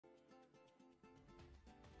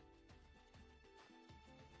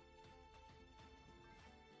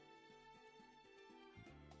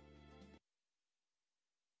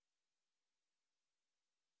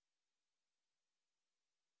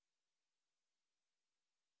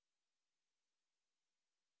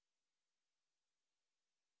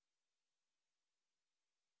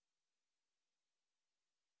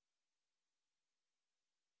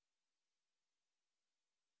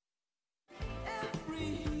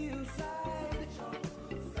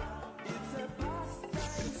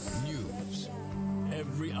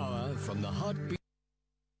from the heartbeat.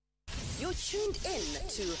 You're tuned in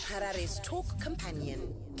to Harare's Talk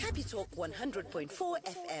Companion, Capital 100.4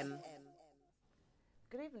 FM.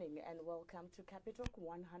 Good evening and welcome to Capital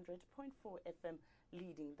 100.4 FM,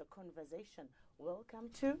 leading the conversation. Welcome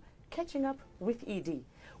to Catching Up with ED.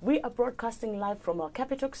 We are broadcasting live from our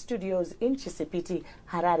Capital studios in Chisipiti,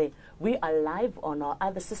 Harare. We are live on our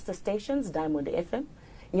other sister stations, Diamond FM,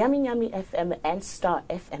 Nyami Nyami FM and Star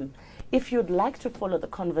FM. If you'd like to follow the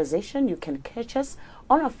conversation, you can catch us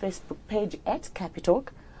on our Facebook page at Capital,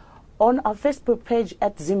 on our Facebook page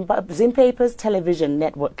at Zimpapers Television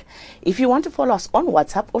Network. If you want to follow us on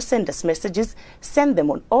WhatsApp or send us messages, send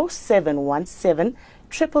them on 0717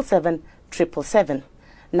 777 777.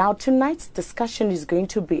 Now, tonight's discussion is going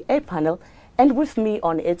to be a panel, and with me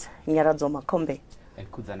on it, Nyaradzo Makombe.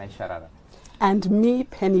 And Kudzanai Sharara. And me,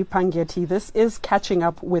 Penny Pangeti. This is Catching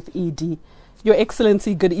Up with ED. Your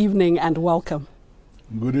Excellency, good evening and welcome.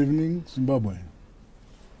 Good evening, Zimbabwe.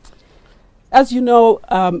 As you know,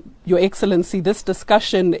 Your Excellency, this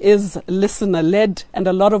discussion is listener-led, and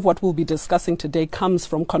a lot of what we'll be discussing today comes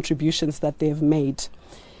from contributions that they've made.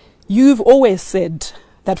 You've always said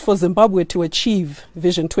that for Zimbabwe to achieve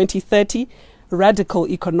Vision 2030, radical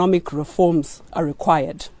economic reforms are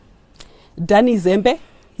required. Danny Zembe,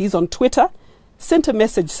 he's on Twitter, sent a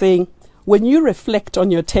message saying, when you reflect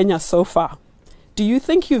on your tenure so far, do you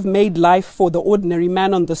think you've made life for the ordinary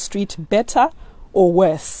man on the street better or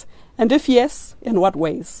worse? And if yes, in what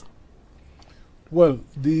ways? Well,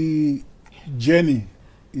 the journey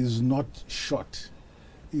is not short.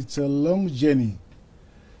 It's a long journey.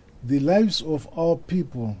 The lives of our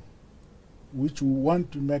people, which we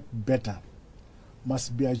want to make better,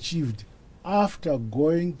 must be achieved after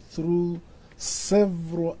going through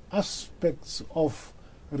several aspects of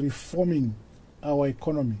reforming our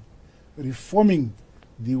economy, reforming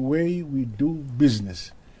the way we do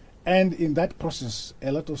business. And in that process,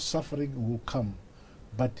 a lot of suffering will come.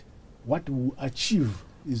 But what we achieve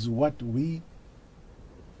is what we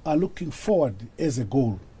are looking forward as a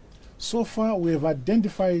goal. So far, we have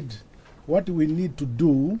identified what we need to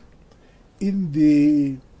do in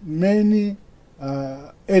the many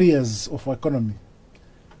areas of our economy.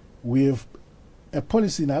 We have a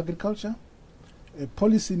policy in agriculture, a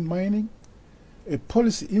policy in mining, a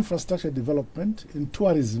policy infrastructure development, in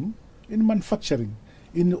tourism, in manufacturing.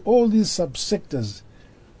 In all these subsectors,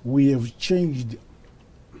 we have changed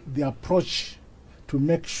the approach to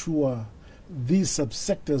make sure these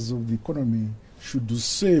subsectors of the economy should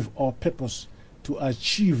serve our purpose to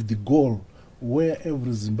achieve the goal where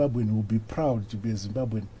every Zimbabwean will be proud to be a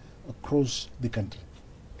Zimbabwean across the country.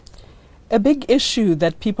 A big issue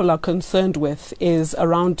that people are concerned with is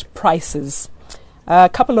around prices. A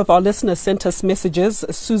couple of our listeners sent us messages.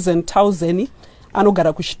 Susan Tauzeni,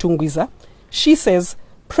 anogara kuchitungwiza. She says,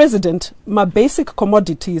 President, my basic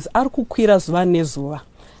commodities are kukwira zuva nezuva.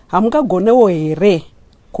 Hamungagonewo here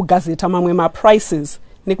kugazeta mamwe ma prices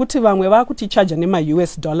nekuti vamwe vakutichaja nema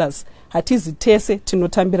US dollars hatizi tese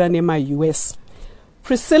tinotambira nema US.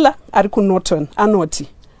 Priscilla ari kuNorton anoti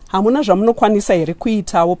hamuna zvamunokwanisa here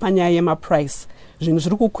kuitawo panyaya yema price zvinhu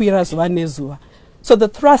zviri kukwira zuva nezuva. So the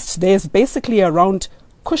thrust there is basically around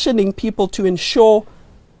cushioning people to ensure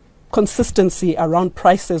consistency around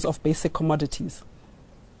prices of basic commodities.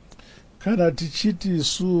 Kana tichiti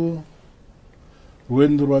isu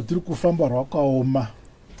rwendo rwatiri kufamba rwakaoma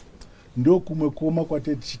ndo kumwe kuoma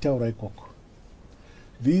kwatiri tichitaura ikoko.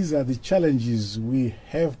 These are the challenges we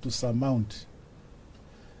have to surmount.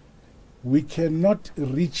 We cannot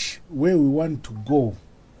reach where we want to go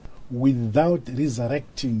without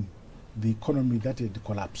resurrecting the economy that had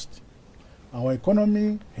collapsed. Our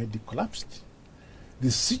economy had collapsed.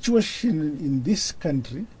 The situation in this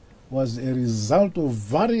country was a result of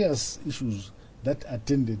various issues that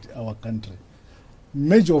attended our country,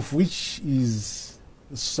 major of which is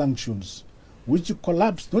sanctions, which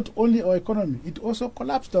collapsed not only our economy, it also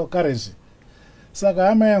collapsed our currency. Saka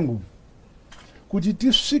hama yangu, kuti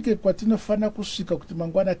tisvike kwatinofana kusvika kuti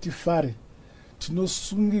mangwana tifare,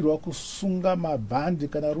 tinosungirwa kusunga mabhandi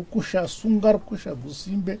kana rukusha, sunga rukusha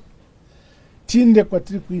vusimbe, tinde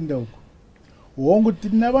kwatiri kuinda uko. Hongu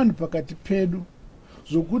tina vanhu pakati pedu,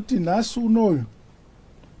 zokuti nhasi unoyu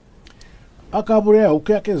akabureya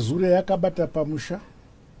huku yake zure yakabata pamusha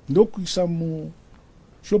ndokuisa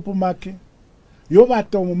mushopu make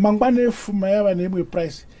yovata umo mangwana efuma yava neimwe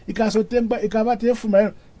price ikazotengwa ikavata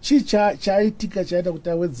efuma chii chaitika chaita kuti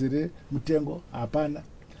awedzere mutengo? Hapana.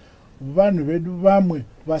 Vanhu vedu vamwe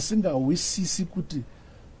vasingawisisi kuti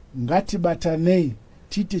ngatibatanei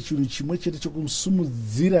tiite chinhu chimwe chete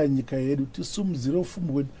chokusumudzira nyika yedu, tisumudzire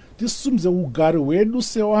ufumi hwedu, tisumudze ugare hwedu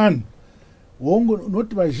sevanhu wongo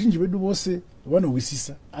noti vazhinji vedu vose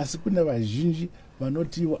vanowisisa, asi kune vazhinji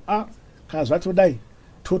vanotiwa kazvatodai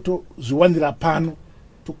totozviwanira pano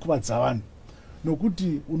tokuvadza vanhu.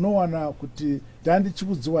 Nokuti unowana kuti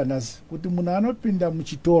ndandichiudziwa nhasi kuti munhu anopinda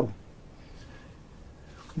muchitoro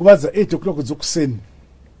nguva dza8 o'clock dzokuseni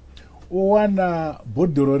owana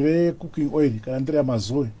bhodhoro recooking oil kana ndiri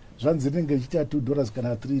yamazoe zvanzi rinenge richiita $2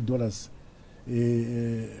 kana $3.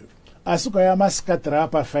 Asi ukaya masikati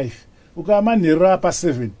raapa 5 ukaya manheru raapa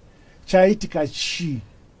 7 chaitika chii?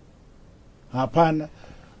 Hapana.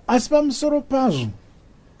 Asi pamusoro pazvo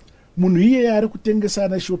munhu iyeye ari kutengesa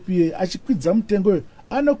neshopi iyeye achikwidza mutengo uyo,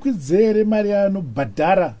 anokwidza here mari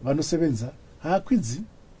anobhadhara vanosevenza? Haakwidzi.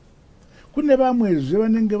 Kune vamwezve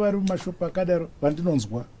vanenge vari mumashopi akadaro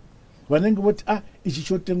vandinonzwa vanenge voti ichi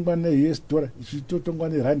chotengwa neUS dollar, ichi chotengwa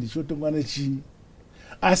nerandi, ichi chotengwa nechii.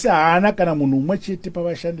 Asi haana kana munhu umwe chete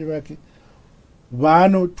pavashandi vake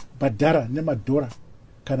vaanobhadhara nemadhora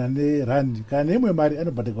kana nerandi kana neimwe mari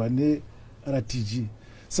anobhadharwa neRTG.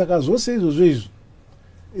 Saka zvose izvozvo izvo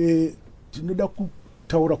tinoda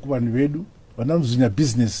kutaura kuvanhu vedu vanonzvinya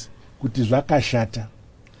business kuti zvakashata.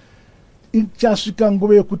 Ichasvika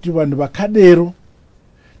nguva yekuti vanhu vakadero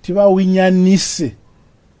tivawinyanise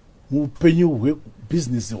muupenyu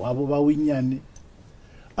hwebusiness hwavo, vawinyane.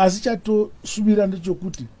 Asi chatosuvira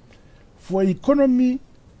ndechokuti for economy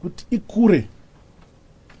kuti ikure,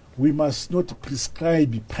 we must not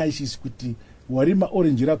prescribe prices kuti warima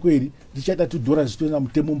orange rako iri richaita $2 toenda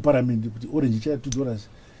mutemo muparamendi kuti orange ichaita $2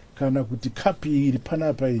 kana kuti kapi iri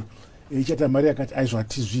panapa ichaita mari yakati aizvo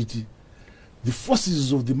hatizviti. The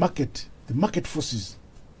forces of the market forces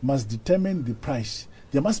must determine the price.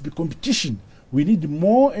 There must be competition. We need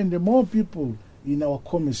more and more people in our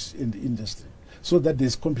commerce and industry so that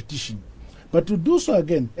there's competition. But to do so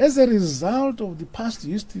again, as a result of the past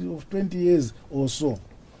history of 20 years or so,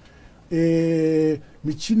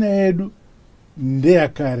 michina yedu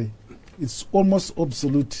ndeyakare, it's almost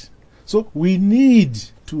obsolete. So we need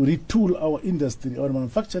to retool our industry, our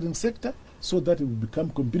manufacturing sector, so that it will become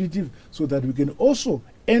competitive, so that we can also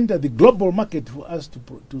enter the global market for us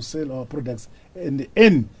to sell our products and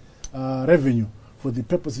earn revenue for the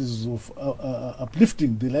purposes of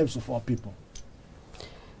uplifting the lives of our people.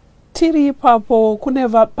 Tiri ipapo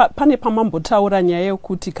pane pamambotaura nyaya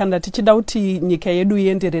yokuti kana tichida kuti nyika yedu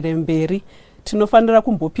ienderere mberi tinofanira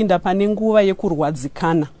kumbopinda pane nguva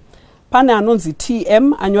yekurwadzikana. Pane anonzi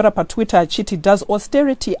TM anyora paTwitter achiti, does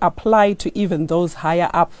austerity apply to even those higher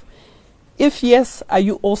up? If yes, are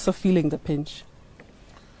you also feeling the pinch?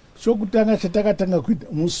 Chokutanga chatakatanga kuita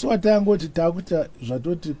musi watangoti takuita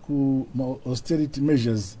zvatoti austerity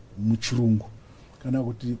measures muchirungu kana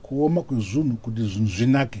kuti kuoma kwezvinhu kuti zvinhu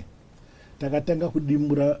zvinake, takatanga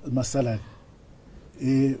kudimbura masalari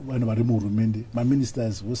vanhu vari muhurumende,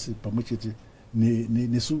 maministers vose pamwe chete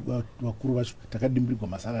nesu vakuru vacho takadimburirwa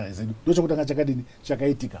masalari zedu. Ndochokutanga chakadini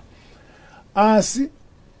chakaitika. Asi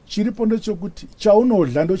chiripo ndechokuti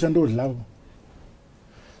chaunodla ndochandodlawo.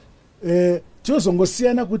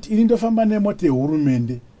 Tozongosiyana kuti ini ndofamba nemota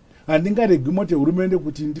yehurumende, handingaregi mota yehurumende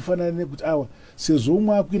kuti ndifanane kuti awa sezvo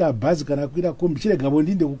umwe akwira bhazi kana akwira kombi chiregavo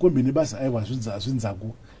ndinde kukombi nebasa aiwa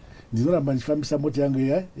zvinzako ndinoramba ndichifambisa mota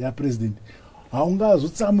yangu yapresident.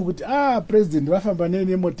 Haungazotsamwi kuti president vafamba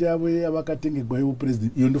nemota yavo yavakatengerwa ivo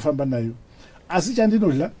president, iyo ndofamba nayo. Asi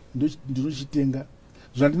chandinodla ndinochitenga,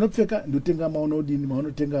 zvandinopfeka ndotenga maunodini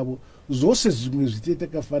maunotengavo, zvose zvimwe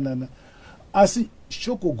zvitakafanana. Asi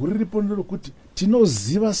shoko guru riripo nderokuti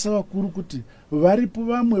tinoziva savakuru kuti varipo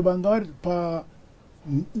vamwe vanga vari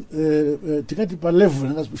tikati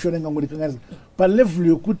palevel palevel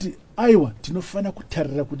yokuti aiwa tinofanira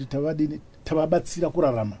kutarira kuti tavadini tavabatsira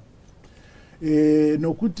kurarama.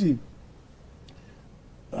 Nokuti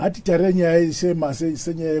hatitarire nyaya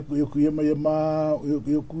senyaya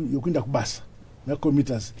yokuenda kubasa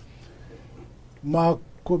macommuters.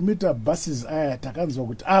 Macommuter buses aya takanzwa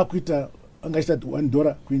kuti kuita angaita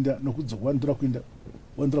 $1 kuinda nokudzoka, $1 kuinda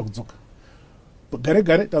 $1 kudzoka. Gare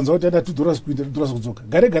gare tanzwa kuti aenda $2 kuinda $2 kudzoka.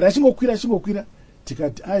 Gare gare achingokwira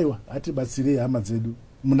tikati aiwa hatibatsirei hama dzedu.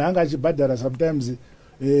 Munhu anga achibhadhara sometimes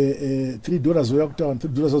 $3 oya kutaura,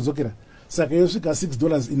 $3 odzokera. Saka yosvika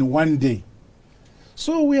 $6 in one day.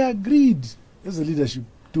 So we agreed as a leadership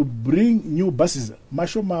to bring new buses.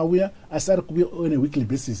 Mashoma auya asari kuuya on a weekly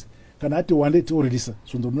basis. Kana ati one day tiorelisa,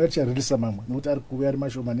 sondomuna ticharelisa mamwe nokuti ari kuuya ari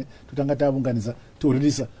mashomane totanga taavunganidza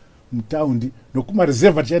tiorelisa mutaundi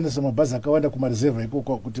nokumareserva tichaendesa mabhazi akawanda kumareserva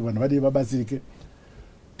ikoko kuti vanhu vadi vabatsirike.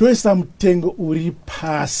 Toisa mutengo uri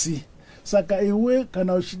pasi. Saka iwe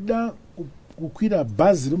kana uchida kukwira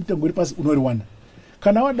bhazi remutengo uri pasi unoriwana.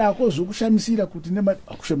 kana wadako zvokushamisira kuti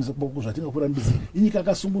kushamisa zvatingakurambidza inyika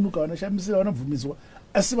akasungunuka vanashamisira vanobvumidzwa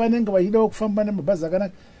asi vanenge vachidawo kufamba nemabhazi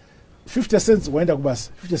akanaka 50 cents waenda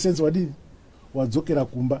kubasa 50 cents wadini wadzokera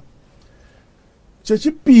kumba.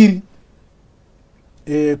 Chechipiri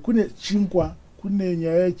kune chingwa, kune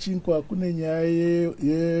nyaya yechinkwa, kune nyaya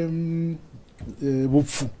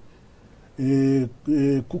yevupfu,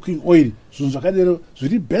 cooking oil, zvinhu zvakadero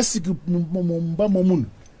zviri basic mumba momunhu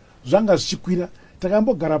zvanga zvichikwira.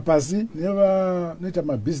 Takambogara pasi nevanoita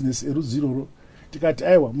mabusiness erudzi iroro tikati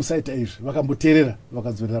aiwa musaita izvi, vakamboteerera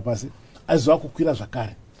vakadzorera pasi asi zvakukwira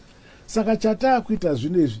zvakare. Saka chataakuita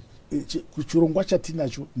zvino izvi kuchirongwa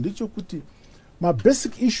chatinacho ndechokuti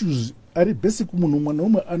mabasic issues ari basic kumunhu umwe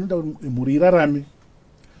neumwe anoda mhuri irarame.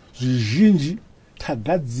 Zvizhinji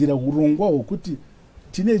tagadzira urongwa hwokuti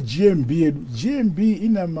tine GMB yedu. GMB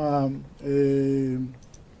ina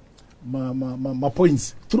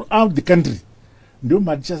points throughout the country. Ndio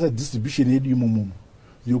matichasa distribution yedu imomo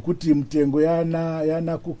yokuti mtengo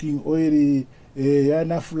yana cooking oil,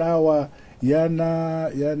 yana flour,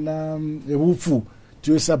 yana upfu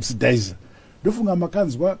to subsidize. Ndofunga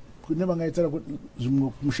makanzwa kune vangaitara kuti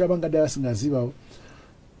mushaba ngadai vasingazivawo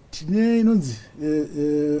tine inonzi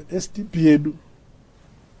STP yedu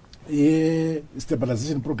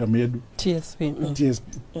stabilization program yedu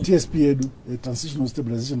TSP yedu transitional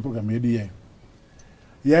stabilization program yedu iyayo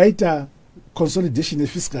yaita consolidation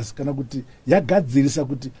fiscus kana kuti yagadzirisa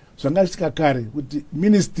kuti zvangachitika kare kuti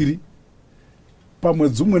ministry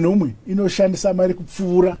pamwedzi umwe neumwe inoshandisa mari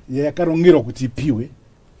kupfuura yayakarongerwa kuti ipiwe.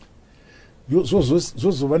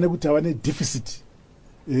 Zozova nekuti hava nedeficit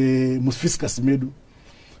mufiscus medu,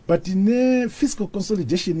 but ne fiscal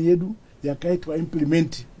consolidation yedu yakaitwa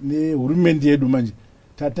implement nehurumende yedu manje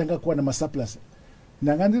tatanga kuwa na masurplus.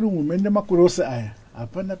 Ndanga ndiri hurumende makore ose aya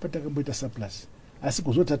hapana patakamboita surplus, asi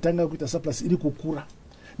kuzoti tatanga kuita surplus iri kukura.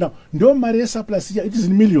 Now ndio mari yesurplus iya, it is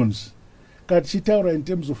in millions. Kachitaura in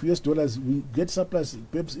terms of US dollars, we get surplus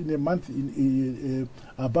perhaps in a month in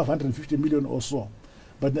above 150 million or so,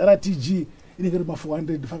 but the RTG in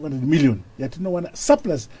 400 500 million. Yet no one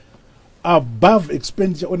surplus above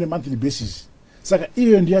expenditure on a monthly basis. Saka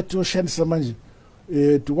even there to shine samanje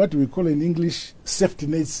to what we call in English safety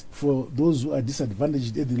nets for those who are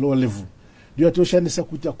disadvantaged at the lower level. You have to shine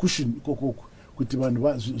sakuta cushion kokoko kuti vanhu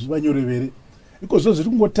vanyorevere. Because those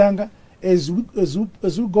ngotanga as we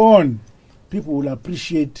go on, people will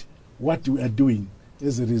appreciate what we are doing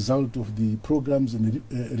as a result of the programs and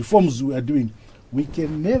reforms we are doing. We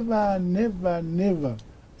can never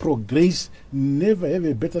progress, never have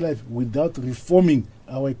a better life without reforming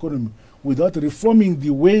our economy, without reforming the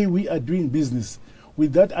way we are doing business,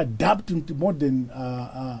 without adapting to modern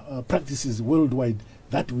practices worldwide.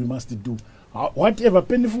 That we must do. Whatever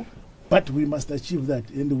painful, but we must achieve that,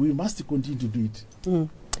 and we must continue to do it. Mm.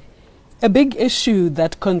 A big issue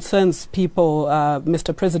that concerns people,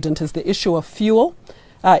 Mr. President, is the issue of fuel.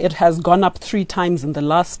 It has gone up 3 times in the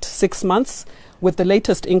last 6 months, with the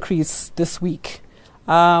latest increase this week.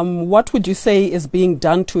 What would you say is being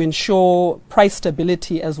done to ensure price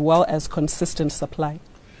stability as well as consistent supply?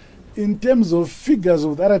 In terms of figures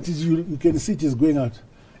of the RTG, you can see it is going out,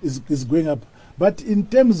 is going up. But in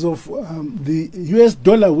terms of the US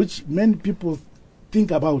dollar, which many people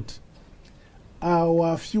think about,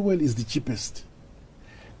 our fuel is the cheapest.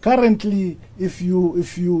 Currently, if you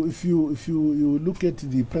look at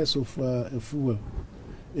the price of fuel,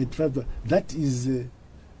 that is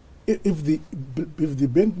if the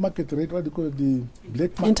bank market rate, what they call the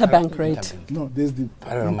black market, interbank rate. No, there's the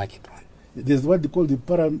parallel market one. There's what they call the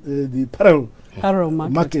parallel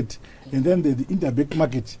market, and then the interbank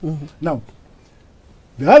market. Mm-hmm. Now,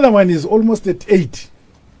 the other one is almost at 8,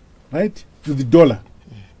 right, to the dollar,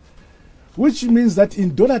 which means that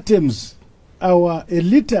in dollar terms, a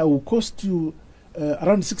liter will cost you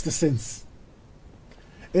around 60 cents.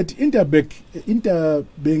 At interbank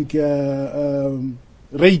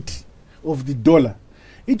rate of the dollar,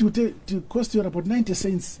 it will to cost you about 90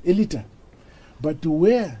 cents a liter. But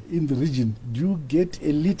where in the region do you get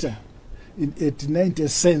a liter at 90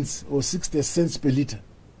 cents or 60 cents per liter?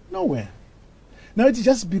 Nowhere. Now it's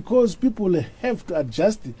just because people have to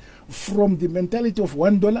adjust from the mentality of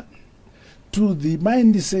 $1 to the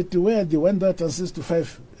mindset where the $1 translates to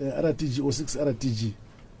 5 RTG or 6 RTG.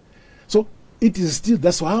 So it is still,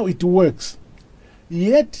 that's how it works.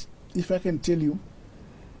 Yet, if I can tell you,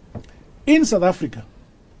 in South Africa,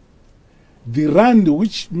 the rand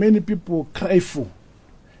which many people cry for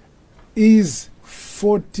is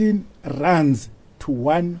 14 rands to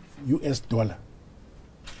 $1 US.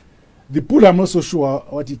 The pool, I'm not so sure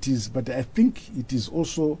what it is, but I think it is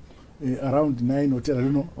also around 9 or 10, I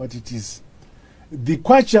don't know what it is. The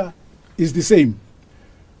kwacha is the same.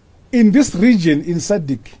 In this region, in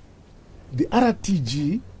SADC, the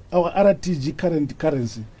RTG, our RTG current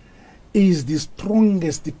currency, is the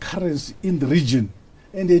strongest currency in the region,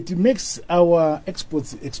 and it makes our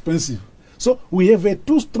exports expensive. So we have a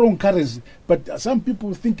too strong currency, but some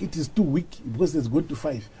people think it is too weak because it's going to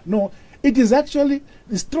 5. No, it is actually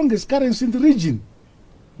the strongest currency in the region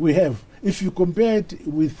we have, if you compare it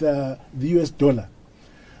with the US dollar.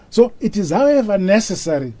 So it is, however,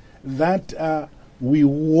 necessary that we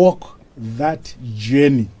walk that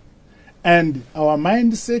journey. And our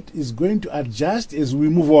mindset is going to adjust as we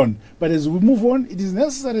move on. But as we move on, it is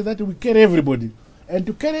necessary that we carry everybody. And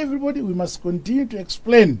to carry everybody, we must continue to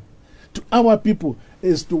explain to our people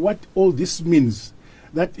as to what all this means.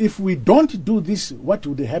 That if we don't do this, what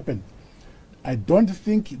would happen? I don't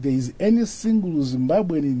think there is any single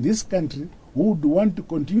Zimbabwean in this country who would want to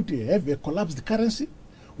continue to have a collapsed currency,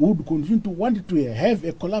 who would continue to want to have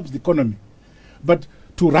a collapsed economy. But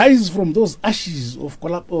to rise from those ashes of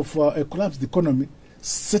a collapsed economy,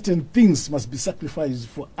 certain things must be sacrificed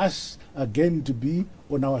for us again to be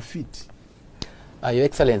on our feet. Your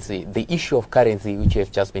Excellency, the issue of currency, which you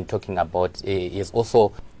have just been talking about, has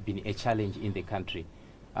also been a challenge in the country.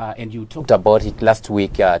 And you talked about it last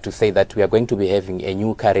week to say that we are going to be having a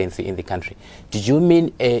new currency in the country. Did you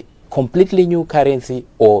mean a completely new currency,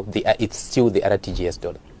 or it's still the RTGS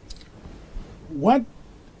dollar? What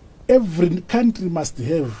every country must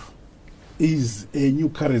have is a new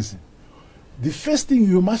currency. The first thing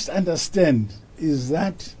you must understand is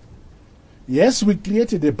that, yes, we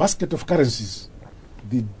created a basket of currencies.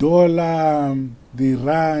 The dollar, the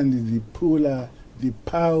rand, the pula, the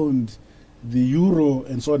pound, the euro,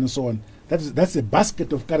 and so on and so on. That's a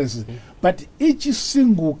basket of currencies. Mm-hmm. But each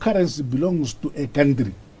single currency belongs to a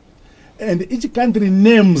country. And each country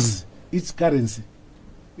names its currency.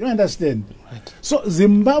 You understand? Right. So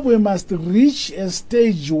Zimbabwe must reach a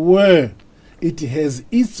stage where it has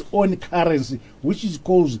its own currency, which is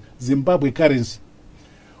called Zimbabwe currency.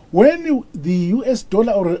 When the US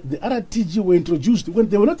dollar or the RTG were introduced, when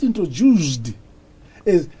they were not introduced,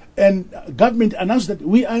 and government announced that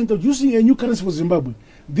we are introducing a new currency for Zimbabwe,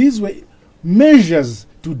 these were measures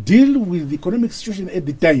to deal with the economic situation at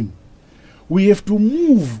the time. We have to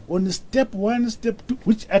move on step 1, step 2,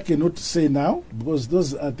 which I cannot say now, because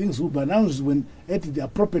those are things will be announced when at the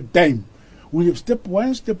appropriate time. We have step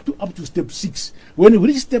 1, step 2, up to step 6. When we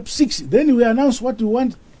reach step 6, then we announce what we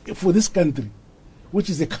want for this country, which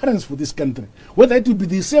is the currency for this country. Whether it will be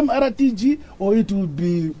the same RTG or it will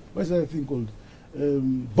be, what's that thing called?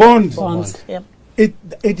 Bonds. Yep. It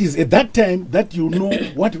is at that time that you know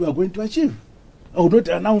what we are going to achieve. I will not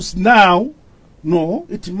announce now. No,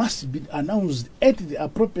 it must be announced at the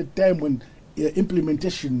appropriate time when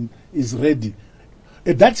implementation is ready.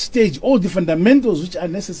 At that stage, all the fundamentals which are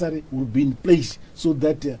necessary will be in place so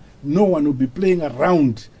that no one will be playing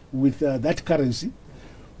around with that currency,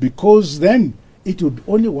 because then it will be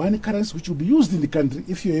only one currency which will be used in the country.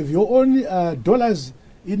 If you have your own dollars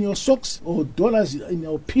in your socks or dollars in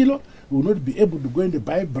your pillow, you will not be able to go and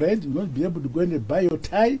buy bread, you will not be able to go and buy your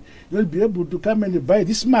tie, you will not be able to come and buy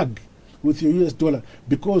this mug with your US dollar,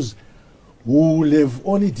 because we will have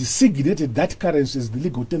only designated that currency as the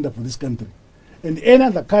legal tender for this country. And any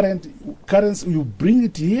other currency, you bring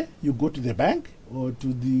it here, you go to the bank or to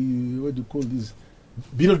the, what do you call this,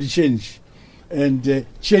 bill of the change, and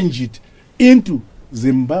change it into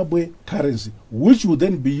Zimbabwe currency, which will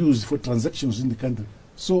then be used for transactions in the country.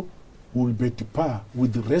 So we will be at par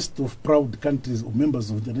with the rest of proud countries or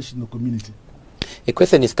members of the international community. A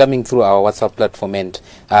question is coming through our WhatsApp platform, and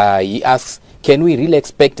he asks, can we really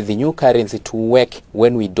expect the new currency to work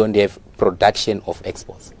when we don't have production of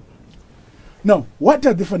exports? Now, what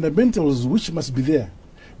are the fundamentals which must be there?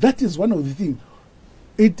 That is one of the things.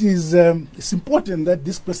 It is it's important that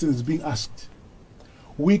this question is being asked.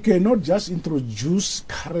 We cannot just introduce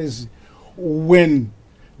currency when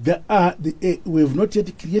there are we have not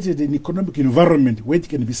yet created an economic environment where it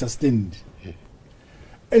can be sustained. Yeah.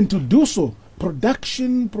 And to do so,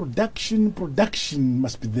 production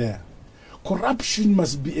must be there. Corruption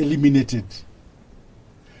must be eliminated.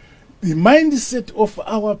 The mindset of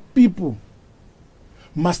our people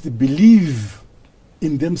must believe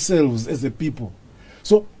in themselves as a people.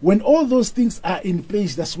 So when all those things are in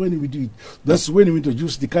place, that's when we do it. That's when we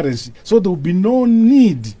introduce the currency. So there will be no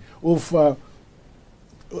need of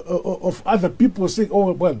other people saying,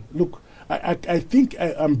 oh, well, look, I think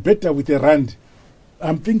I'm better with a rand.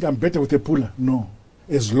 I think I'm better with a pula. No.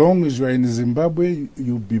 As long as you are in Zimbabwe,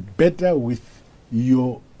 you'll be better with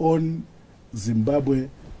your own Zimbabwe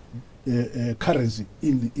currency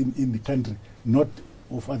in the country, not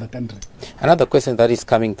of other countries. Another question that is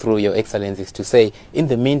coming through, Your Excellency, is to say, in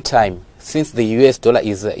the meantime, since the US dollar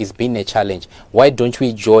is being a challenge, why don't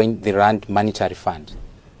we join the Rand Monetary Fund?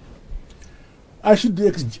 I should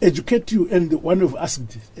educate you, and one of us,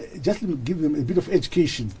 just give them a bit of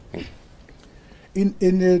education. In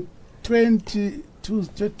 2008,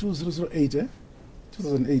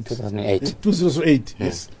 2008,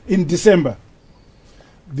 yes, in December,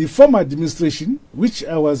 the former administration, which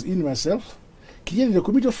I was in myself, created a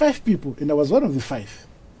committee of 5 people, and I was one of the 5,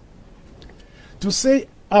 to say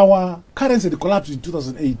our currency had collapsed in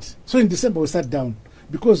 2008. So in December we sat down,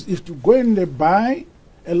 because if to go and buy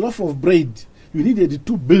a loaf of bread, you needed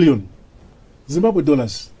 2 billion Zimbabwe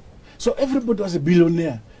dollars. So everybody was a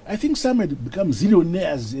billionaire. I think some had become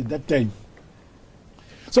zillionaires at that time.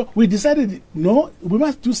 So we decided, no, we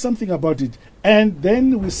must do something about it. And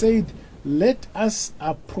then we said, let us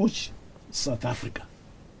approach South Africa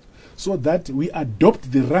so that we adopt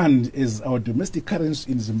the rand as our domestic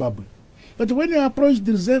currency in Zimbabwe. But when we approached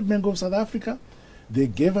the Reserve Bank of South Africa, they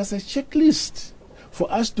gave us a checklist for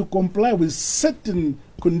us to comply with certain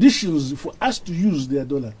conditions for us to use their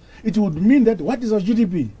dollar. It would mean that what is our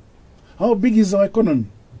GDP? How big is our economy?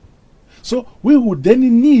 So we would then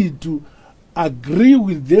need to agree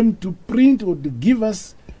with them to print or to give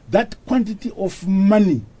us that quantity of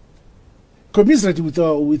money commensurate with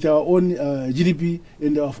our own GDP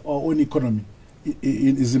and our own economy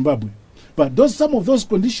in Zimbabwe. But some of those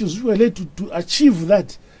conditions we were led to achieve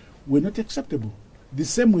that were not acceptable. The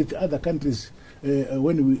same with other countries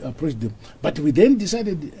when we approached them. But we then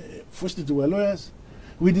decided, first to our lawyers,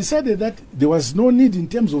 we decided that there was no need in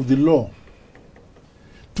terms of the law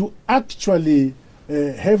to actually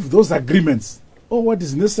have those agreements. All what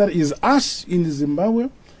is necessary is us in Zimbabwe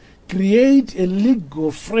create a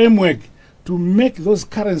legal framework to make those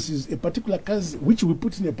currencies, a particular currency which we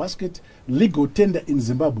put in a basket, legal tender in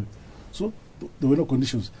Zimbabwe. So there were no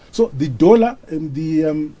conditions. So the dollar and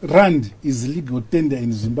the rand is legal tender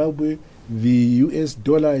in Zimbabwe. The US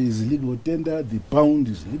dollar is legal tender. The pound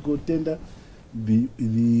is legal tender.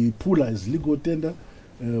 The pula is legal tender.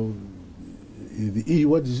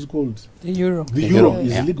 What is it called? The euro. The euro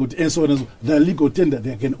is legal, and so on and so. The legal tender,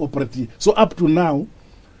 they can operate. So up to now,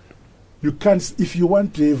 you can't. If you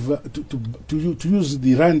want to have to use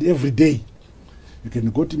the rand every day, you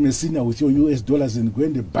can go to Messina with your US dollars and go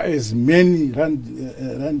and buy as many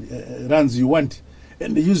rands you want,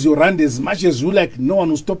 and use your rand as much as you like. No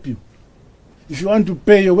one will stop you. If you want to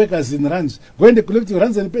pay your workers in rands, go and collect your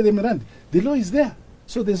rands and pay them in rand. The law is there,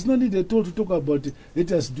 so there's no need at all to talk about it.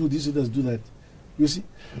 Let us do this, let us do that. You see,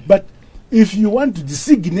 but if you want to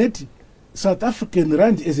designate South African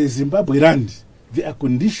rand as a Zimbabwe rand, there are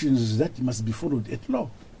conditions that must be followed at law.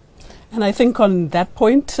 And I think on that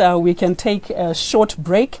point, we can take a short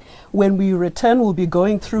break. When we return, we'll be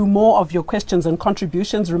going through more of your questions and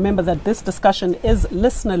contributions. Remember that this discussion is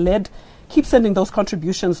listener-led. Keep sending those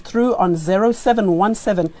contributions through on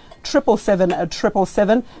 0717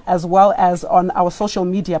 777 as well as on our social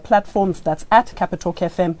media platforms. That's at Capital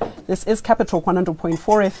FM. This is Capital 100.4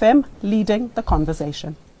 FM, leading the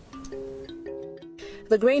conversation.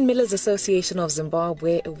 The Grain Millers Association of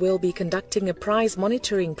Zimbabwe will be conducting a price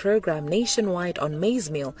monitoring program nationwide on maize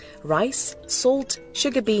meal, rice, salt,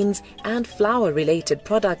 sugar beans and flour-related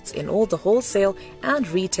products in all the wholesale and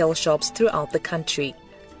retail shops throughout the country.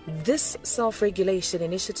 This self-regulation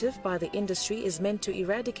initiative by the industry is meant to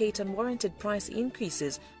eradicate unwarranted price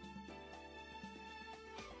increases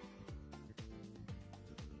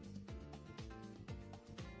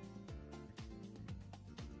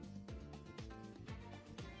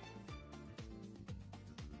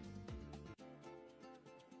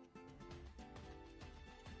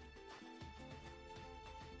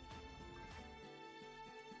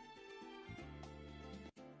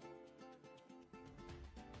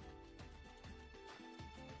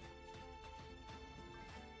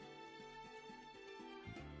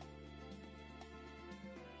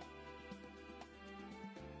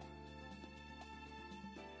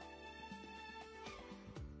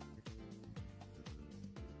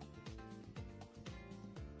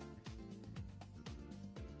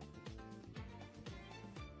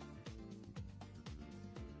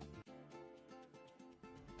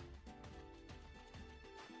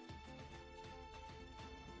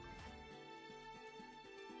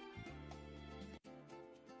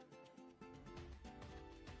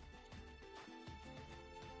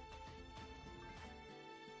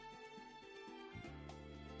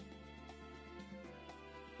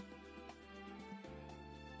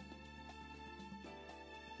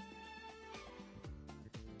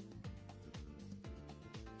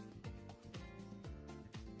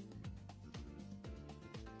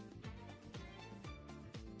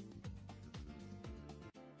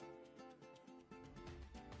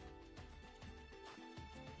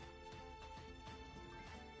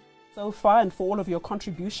so far, and for all of your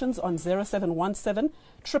contributions on 0717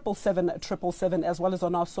 777 777, as well as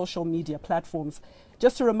on our social media platforms.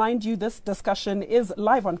 Just to remind you, this discussion is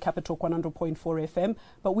live on Capital 100.4 FM,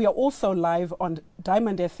 but we are also live on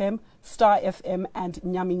Diamond FM, Star FM, and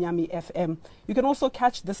Nyami Nyami FM. You can also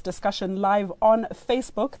catch this discussion live on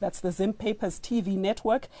Facebook, that's the Zim Papers TV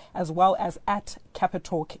network, as well as at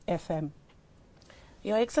Capital FM.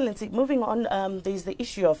 Your Excellency, moving on, there's the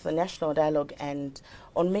issue of the national dialogue, and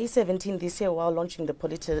on May 17 this year, while launching the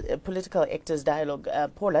political actors dialogue,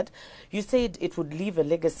 Pollard, you said it would leave a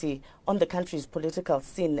legacy on the country's political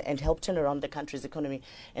scene and help turn around the country's economy.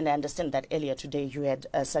 And I understand that earlier today you had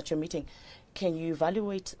such a meeting. Can you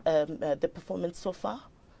evaluate the performance so far?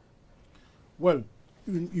 Well,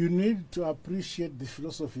 you need to appreciate the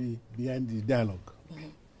philosophy behind the dialogue. Mm-hmm.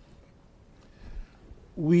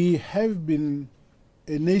 We have been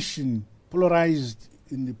a nation polarized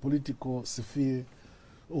in the political sphere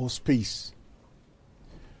or space.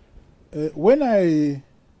 When I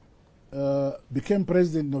became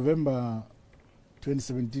president in November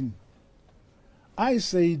 2017, I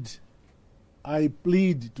said I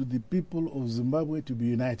plead to the people of Zimbabwe to be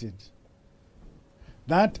united,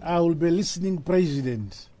 that I will be listening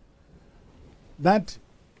president, that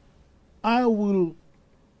I will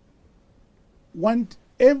want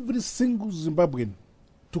every single Zimbabwean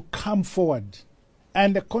to come forward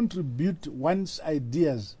and contribute one's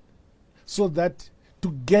ideas so that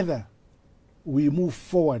together we move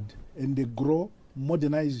forward and grow,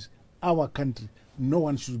 modernize our country. No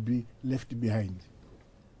one should be left behind.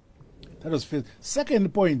 That was first.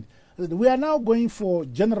 Second point, we are now going for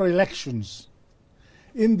general elections.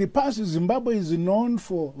 In the past, Zimbabwe is known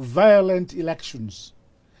for violent elections.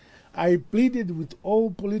 I pleaded with all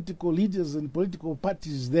political leaders and political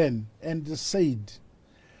parties then and said,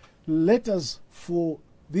 let us, for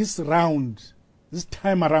this round, this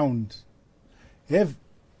time around, have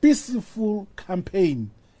peaceful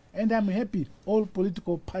campaign. And I'm happy all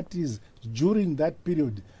political parties during that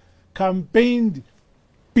period campaigned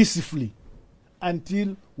peacefully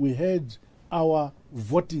until we had our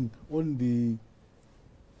voting on the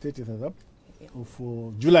 30th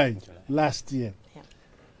of July last year. Yeah.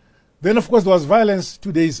 Then, of course, there was violence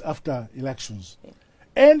 2 days after elections. Yeah.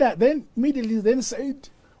 And then immediately then said,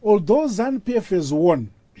 although ZANU-PF has won,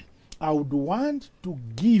 I would want to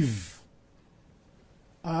give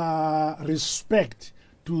respect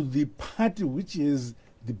to the party which is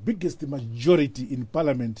the biggest majority in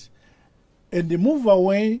parliament and move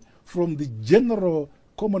away from the general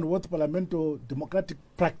Commonwealth parliamentary democratic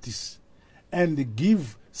practice and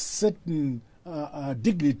give certain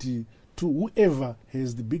dignity to whoever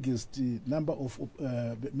has the biggest number of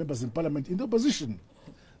members in parliament in the opposition.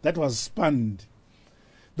 That was spanned.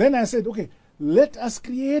 Then I said, okay, let us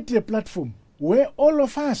create a platform where all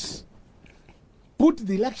of us put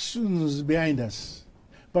the elections behind us.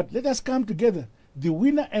 But let us come together, the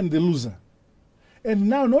winner and the loser. And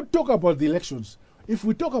now not talk about the elections. If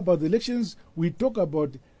we talk about the elections, we talk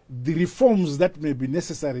about the reforms that may be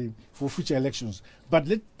necessary for future elections. But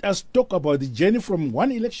let us talk about the journey from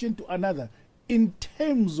one election to another in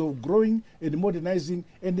terms of growing and modernizing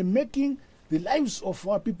and making the lives of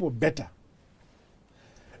our people better.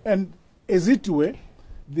 And as it were,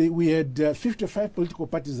 we had 55 political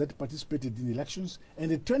parties that participated in elections,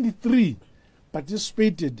 and 23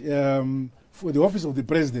 participated for the office of the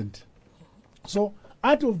president. So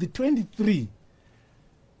out of the 23,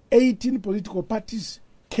 18 political parties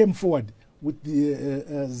came forward, with the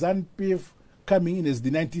ZANU-PF coming in as the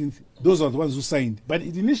 19th. Those are the ones who signed. But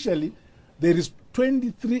initially, there is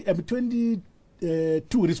 22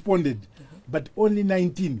 responded, but only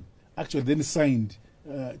 19 actually then signed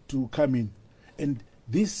to come in. And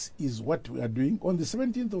this is what we are doing. On the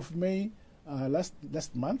 17th of May last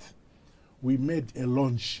month, we made a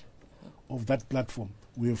launch of that platform.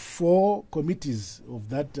 We have 4 committees of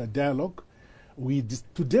that dialogue.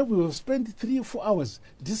 Today we will spend 3 or 4 hours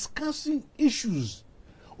discussing issues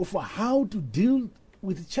of how to deal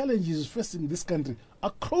with the challenges facing this country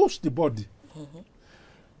across the board. Mm-hmm.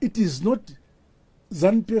 It is not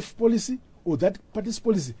ZANU-PF policy or that party's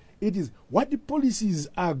policy. It is what the policies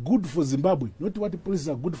are good for Zimbabwe, not what the policies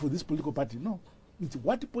are good for this political party. No, it's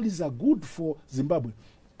what the policies are good for Zimbabwe.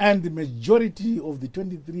 And the majority of the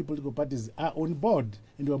 23 political parties are on board,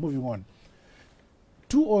 and we are moving on.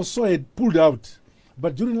 2 or so had pulled out,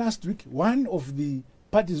 but during last week, one of the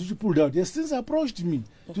parties which pulled out has since approached me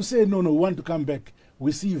to say, no, we want to come back.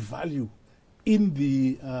 We see value in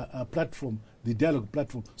the platform, the dialogue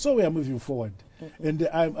platform. So we are moving forward. Mm-hmm.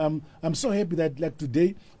 And I'm so happy that like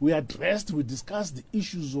today we discussed the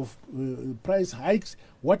issues of price hikes,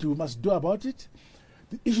 what we must do about it.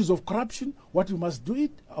 the issues of corruption, what we must do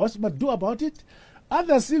about it.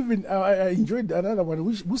 Others even, I enjoyed another one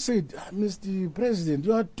who said, Mr. President,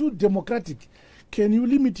 you are too democratic. Can you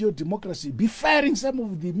limit your democracy? Be firing some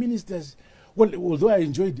of the ministers. Well, although I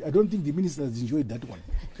don't think the ministers enjoyed that one.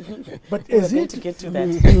 But as it, to get to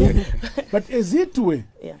that. but as it were,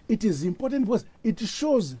 Yeah. it is important because it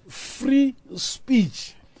shows free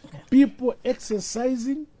speech. People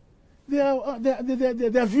exercising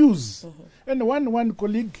their views. And one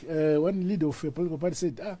colleague, one leader of a political party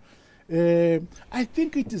said, I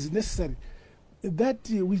think it is necessary that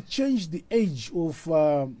we change the age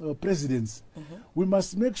of presidents. We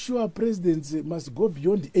must make sure presidents must go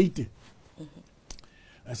beyond 80.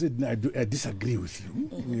 I said, no, I disagree with you.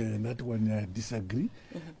 That one, I disagree.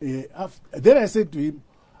 Then I said to him,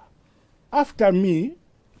 after me,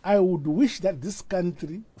 I would wish that this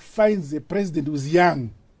country finds a president who's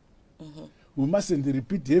young. We mustn't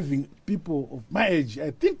repeat having people of my age.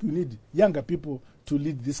 I think we need younger people to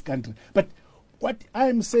lead this country. But what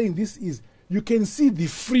I'm saying this is, you can see the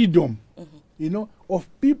freedom, of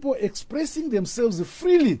people expressing themselves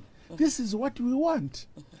freely. This is what we want.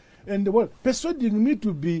 And well, persuading me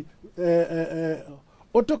to be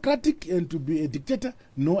autocratic and to be a dictator,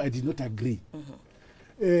 no, I did not agree.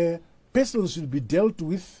 Persons should be dealt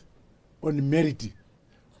with on merit.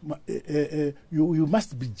 You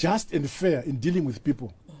must be just and fair in dealing with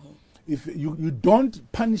people. If you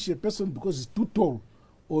don't punish a person because he's too tall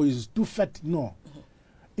or is too fat, no.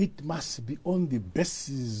 It must be on the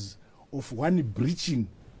basis of one breaching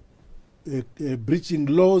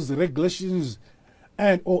laws, regulations,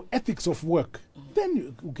 and or ethics of work.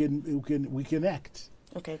 Then we can act.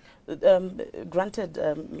 Okay. Granted,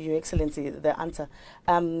 Your Excellency, the answer.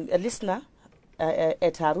 A listener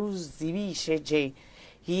at Haruzivi Sheje,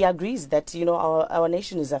 he agrees that our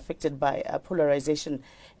nation is affected by polarization,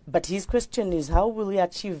 but his question is, how will we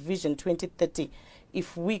achieve Vision 2030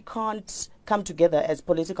 if we can't come together as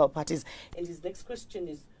political parties? And his next question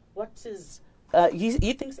is, what is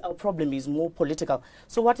he thinks our problem is more political.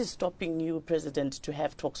 So what is stopping you, President, to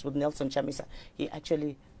have talks with Nelson Chamisa? He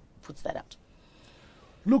actually puts that out.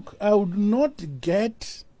 Look, I would not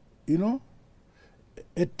get,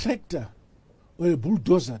 a tractor or a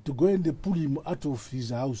bulldozer to go and pull him out of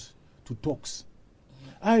his house to talks.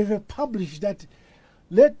 I have published that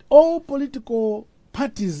let all political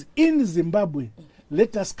parties in Zimbabwe,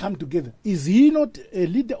 let us come together. Is he not a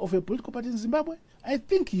leader of a political party in Zimbabwe? I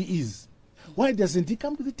think he is. Why doesn't he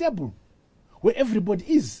come to the table where everybody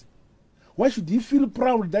is? Why should he feel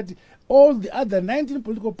proud that all the other 19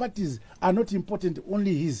 political parties are not important,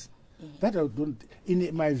 only his? That I don't, in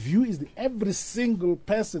my view, is every single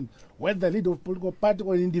person, whether leader of political party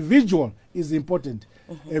or an individual, is important.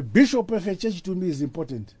 A bishop of a church to me is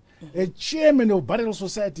important. A chairman of burial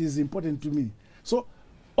society is important to me. So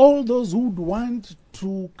all those who would want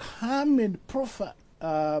to come and proffer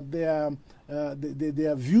their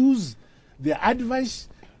views, their advice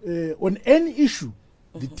on any issue,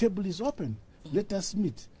 the table is open. Let us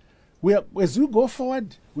meet. As we go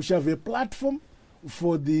forward, we shall have a platform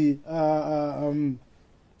for the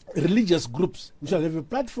religious groups. We shall have a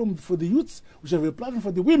platform for the youths. We shall have a platform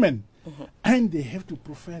for the women. And they have to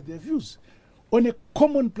profile their views on a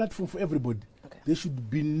common platform for everybody. Okay. There should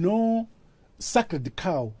be no sacred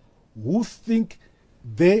cow who think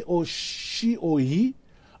they or she or he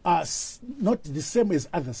are not the same as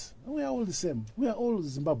others. We are all the same. We are all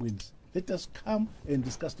Zimbabweans. Let us come and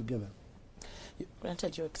discuss together.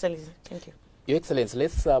 Granted, Your Excellency. Thank you. Your Excellency,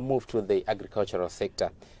 let's move to the agricultural sector.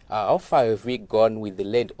 How far have we gone with the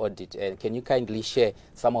land audit, and can you kindly share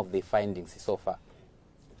some of the findings so far?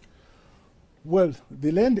 Well,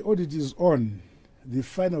 the land audit is on. The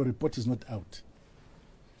final report is not out.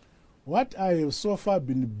 What I have so far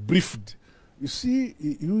been briefed, you see,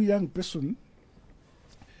 you young person,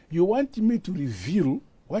 you want me to reveal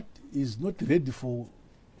what is not ready for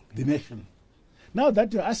the nation. Now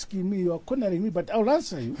that you're asking me, you're cornering me, but I'll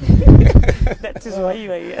answer you. That is why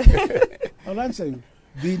you are here. I'll answer you.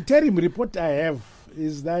 The interim report I have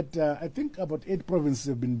is that I think about 8 provinces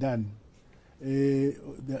have been done.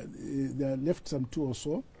 There are left some 2 or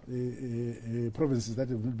so provinces that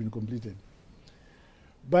have not been completed.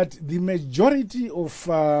 But the majority of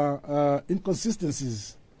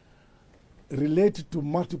inconsistencies relate to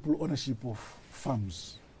multiple ownership of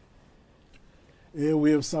farms.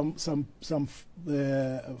 We have some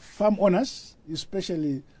farm owners,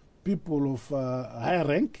 especially people of higher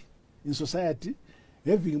rank in society,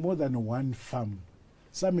 having more than 1 farm,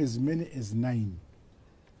 some as many as 9.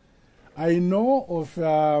 I know of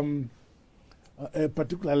a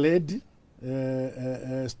particular lady,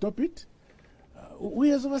 Stop It, who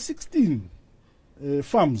has over 16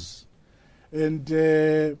 farms. And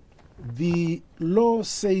the law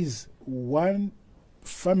says one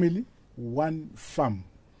family, one farm.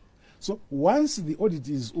 So once the audit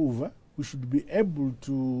is over, we should be able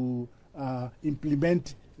to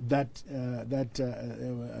implement that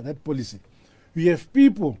policy. We have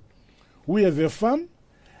people who have a farm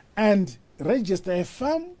and register a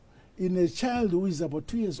farm in a child who is about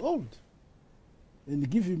 2 years old, and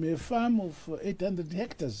give him a farm of 800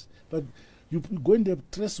 hectares. But you go and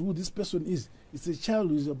trace who this person is. It's a child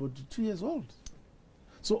who is about 2 years old.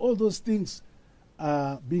 So all those things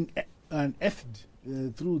are being unearthed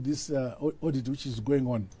through this audit which is going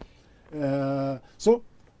on. So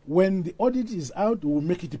when the audit is out, we'll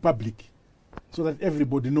make it public so that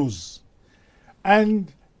everybody knows.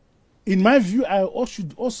 And in my view, I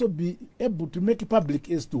should also be able to make it public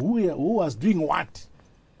as to who was doing what.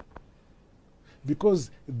 Because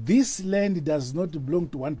this land does not belong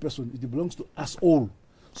to one person, it belongs to us all.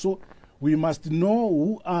 So we must know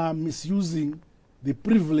who are misusing the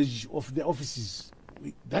privilege of the offices.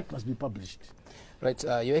 That must be published. Right,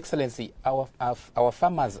 Your Excellency, our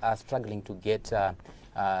farmers are struggling to get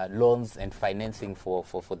loans and financing for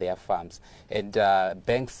their farms. And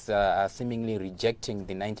banks are seemingly rejecting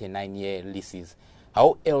the 99-year leases.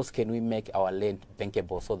 How else can we make our land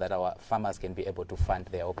bankable so that our farmers can be able to fund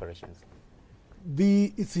their operations?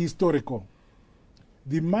 It's historical.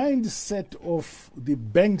 The mindset of the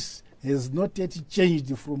banks has not yet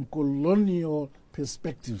changed from colonial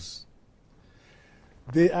perspectives.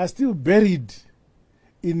 They are still buried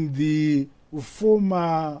in the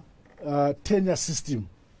former tenure system,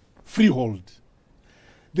 freehold.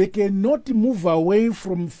 They cannot move away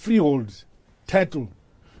from freehold title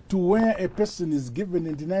to where a person is given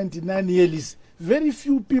a 99-year lease. Very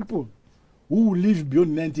few people who live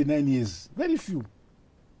beyond 99 years. Very few.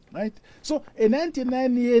 Right? So a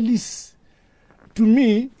 99-year lease, to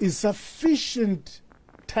me, is sufficient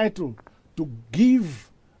title to give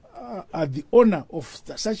the owner of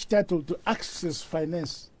such title to access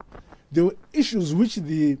finance. There were issues which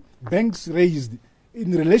the banks raised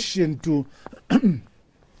in relation to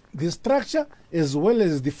the structure as well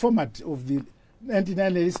as the format of the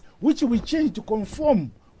 99 lease, which we changed to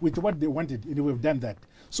conform with what they wanted, and we've done that.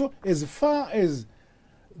 So as far as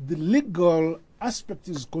the legal aspect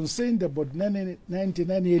is concerned about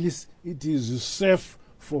 99-year lease, it is safe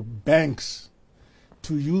for banks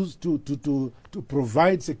to use to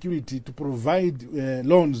provide security, to provide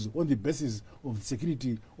loans on the basis of the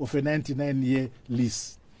security of a 99-year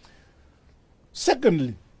lease.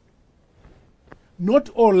 Secondly, not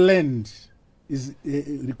all land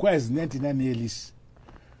requires 99-year lease.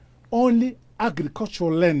 Only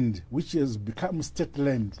agricultural land, which has become state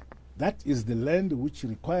land, that is the land which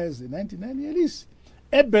requires a 99-year lease.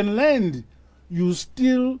 Urban land, you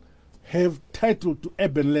still have title to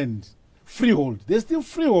urban land. Freehold, there's still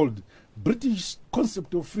freehold. British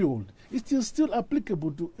concept of freehold, it is still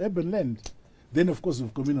applicable to urban land. Then, of course,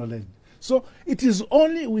 of communal land. So it is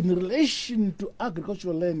only in relation to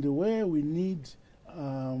agricultural land where we need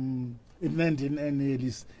a 99-year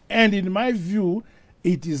lease. And in my view,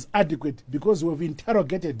 it is adequate because we have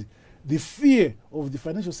interrogated the fear of the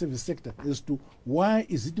financial service sector as to why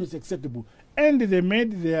is it not acceptable. And they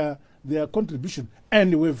made their contribution,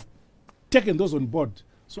 and we've taken those on board.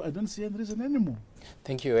 So I don't see any reason anymore.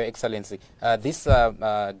 Thank you, Your Excellency. This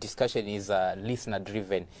discussion is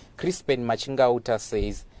listener-driven. Crispin Machingauta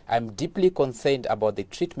says, I'm deeply concerned about the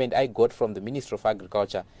treatment I got from the Ministry of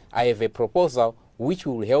Agriculture. I have a proposal which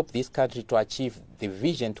will help this country to achieve the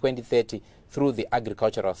Vision 2030 through the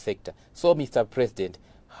agricultural sector. So, Mr. President,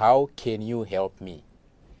 how can you help me?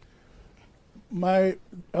 I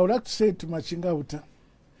would like to say to Machingauta,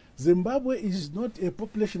 Zimbabwe is not a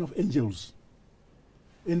population of angels.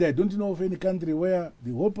 And I don't know of any country where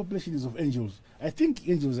the whole population is of angels. I think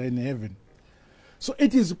angels are in heaven. So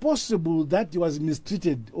it is possible that he was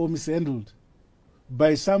mistreated or mishandled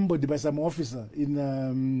by somebody, by some officer in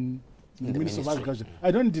the Ministry of Agriculture.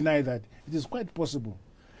 I don't deny that. It is quite possible.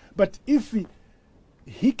 But if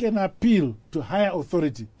he can appeal to higher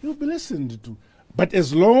authority, he will be listened to. But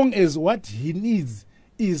as long as what he needs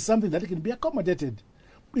is something that can be accommodated,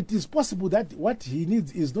 it is possible that what he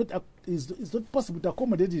needs is not possible to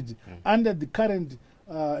accommodate it under the current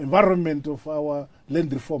environment of our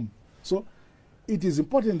land reform. So it is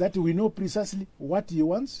important that we know precisely what he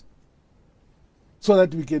wants so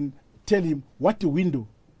that we can tell him what window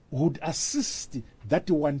would assist that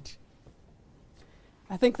want.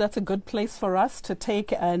 I think that's a good place for us to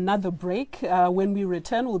take another break. When we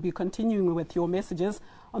return, we'll be continuing with your messages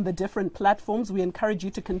on the different platforms. We encourage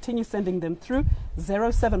you to continue sending them through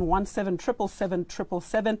 0717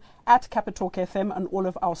 777 at Capitalk FM on all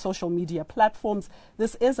of our social media platforms.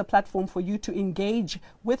 This is a platform for you to engage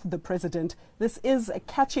with the president. This is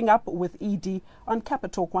Catching Up with ED on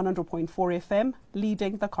Capitalk 100.4 FM,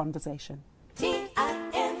 leading the conversation.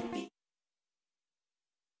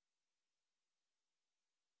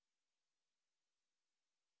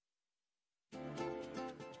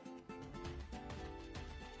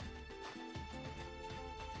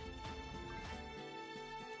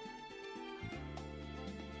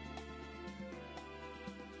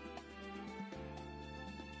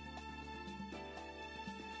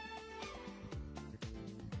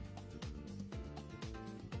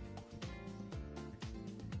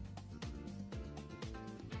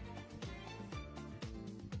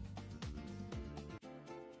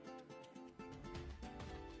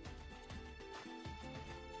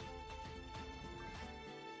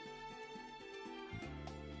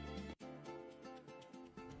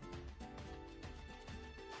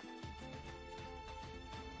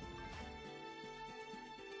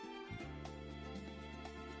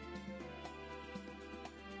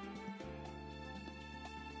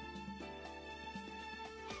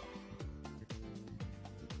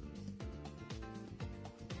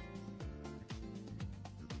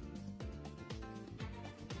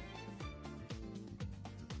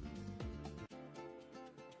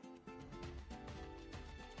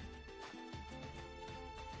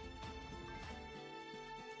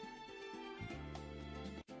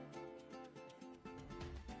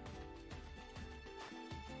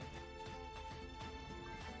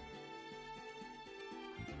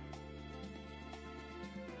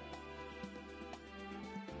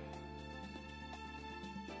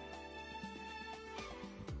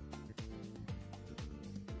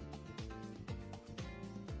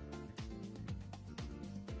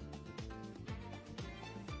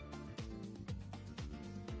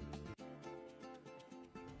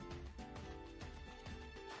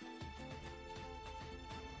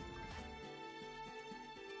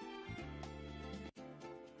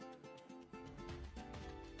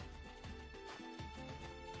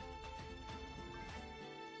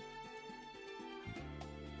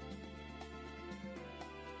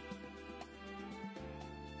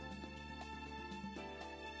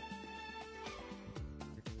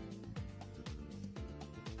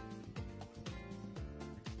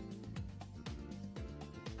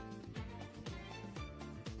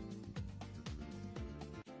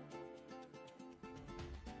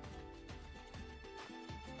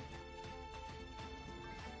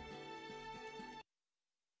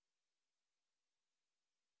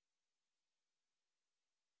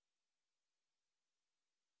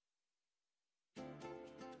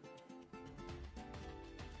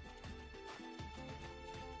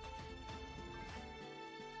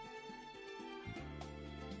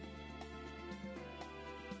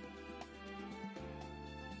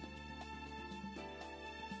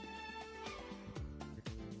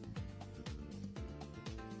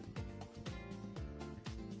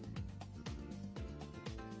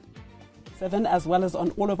 As well as on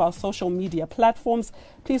all of our social media platforms.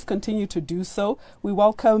 Please continue to do so. We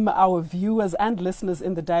welcome our viewers and listeners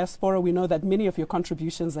in the diaspora. We know that many of your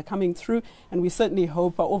contributions are coming through, and we certainly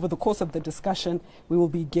hope over the course of the discussion we will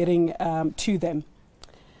be getting to them.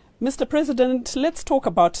 Mr. President, let's talk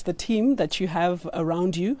about the team that you have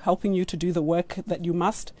around you, helping you to do the work that you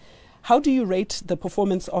must. How do you rate the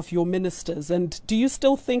performance of your ministers, and do you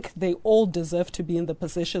still think they all deserve to be in the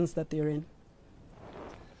positions that they're in?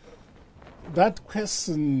 That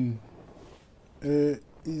question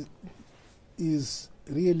is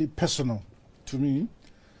really personal to me,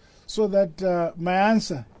 so that my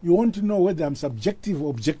answer, you want to know whether I'm subjective or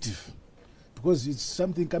objective, because it's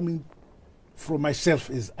something coming from myself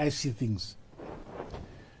as I see things.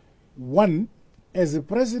 One, as a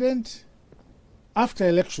president, after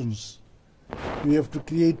elections, you have to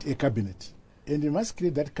create a cabinet, and you must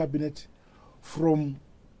create that cabinet from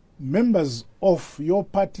members of your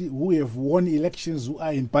party who have won elections, who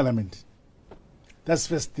are in parliament. That's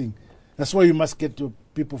the first thing. That's why you must get your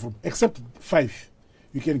people from, except 5.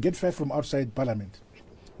 You can get 5 from outside parliament.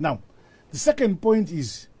 Now, the second point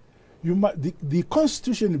is, the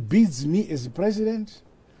constitution bids me as president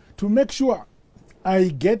to make sure I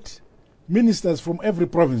get ministers from every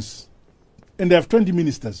province. And I have 20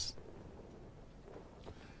 ministers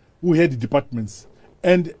who head departments.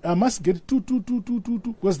 And I must get two,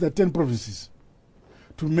 because there are 10 provinces,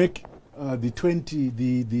 to make the 20,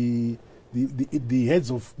 the heads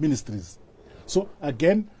of ministries. So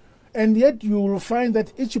again, and yet you will find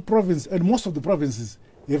that each province, and most of the provinces,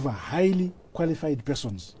 have a highly qualified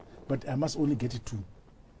persons, but I must only get 2.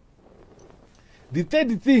 The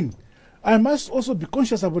third thing, I must also be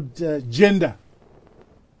conscious about gender.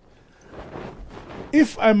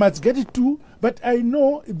 If I must get 2, but I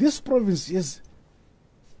know this province has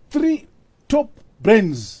 3 top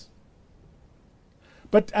brains,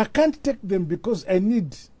 but I can't take them because I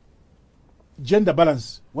need gender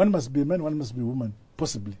balance. One must be a man, one must be a woman,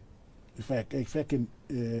 possibly. If I can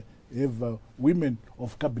have women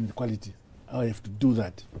of cabinet quality, I have to do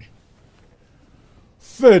that.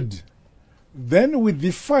 Third, then with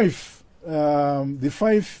the 5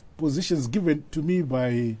 positions given to me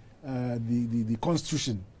by the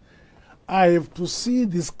Constitution, I have to see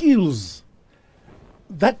the skills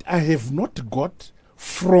that I have not got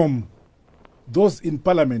from those in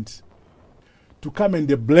Parliament to come and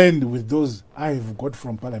blend with those I have got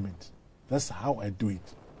from Parliament. That's how I do it.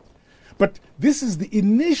 But this is the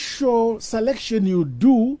initial selection you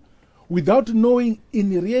do without knowing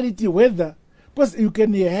in reality whether, because you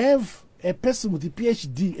can have a person with a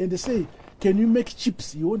PhD and they say, can you make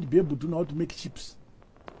chips? You won't be able to know how to make chips.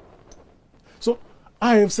 So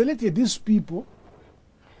I have selected these people,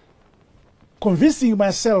 convincing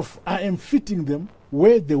myself I am fitting them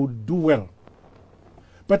where they would do well.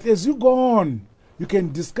 But as you go on, you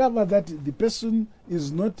can discover that the person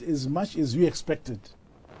is not as much as you expected.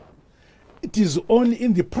 It is only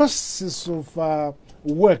in the process of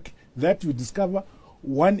work that you discover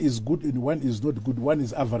one is good and one is not good, one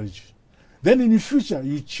is average. Then in the future,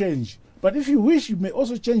 you change. But if you wish, you may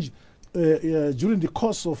also change during the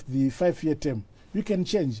course of the 5-year term. You can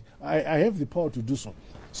change. I have the power to do so.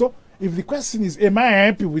 So if the question is, am I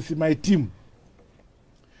happy with my team?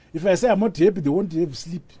 If I say I'm not happy, they won't have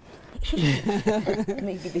sleep.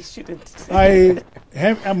 Maybe they shouldn't.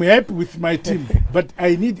 I'm happy with my team, but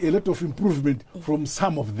I need a lot of improvement from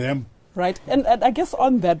some of them. Right. And I guess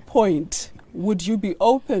on that point, would you be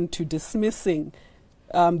open to dismissing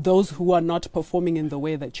those who are not performing in the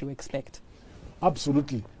way that you expect?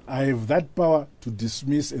 Absolutely. I have that power to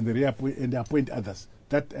dismiss and appoint others.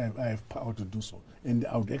 That I have power to do so, and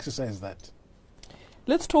I would exercise that.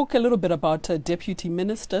 Let's talk a little bit about deputy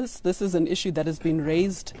ministers. This is an issue that has been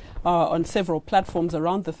raised on several platforms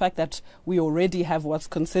around the fact that we already have what's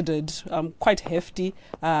considered quite hefty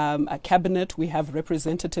a cabinet. We have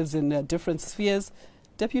representatives in different spheres.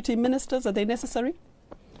 Deputy ministers, are they necessary?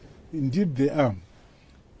 Indeed, they are.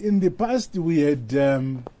 In the past, we had,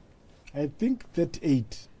 I think,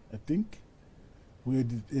 38. I think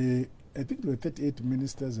there were 38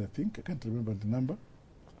 ministers. I can't remember the number.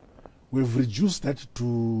 We've reduced that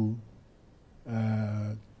to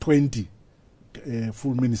 20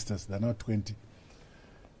 full ministers. They're now 20.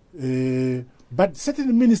 But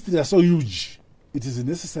certain ministries are so huge, it is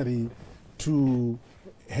necessary to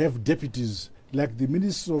have deputies like the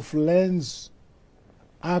Minister of Lands,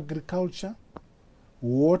 Agriculture,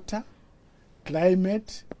 Water,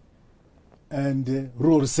 Climate, and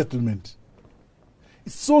Rural Settlement.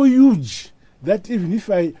 It's so huge that even if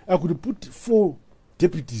I could put 4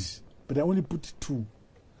 deputies, but I only put 2.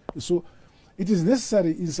 So it is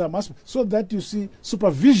necessary in some aspects so that you see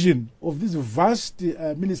supervision of these vast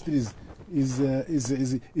ministries is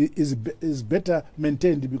better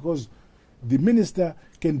maintained, because the minister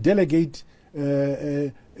can delegate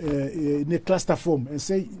in a cluster form and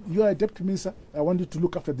say, you are a deputy minister, I want you to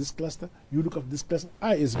look after this cluster, you look after this cluster,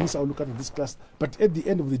 I as minister will look after this cluster. But at the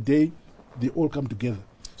end of the day, they all come together.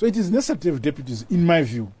 So it is necessary to have deputies, in my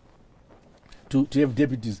view, to have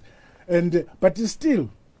deputies. And but still,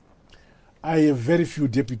 I have very few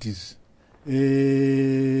deputies.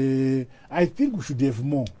 I think we should have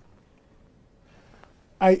more.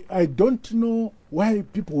 I don't know why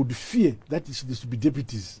people would fear that there should be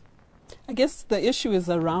deputies. I guess the issue is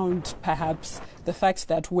around perhaps the fact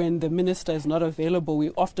that when the minister is not available,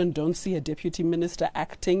 we often don't see a deputy minister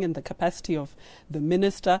acting in the capacity of the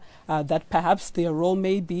minister, that perhaps their role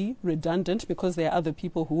may be redundant because there are other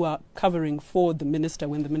people who are covering for the minister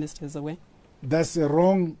when the minister is away. That's a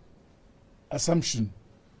wrong assumption,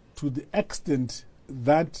 to the extent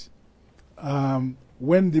that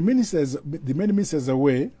when the main minister is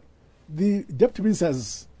away, the deputy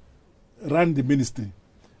ministers run the ministry.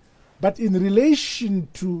 But in relation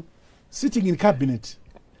to sitting in cabinet,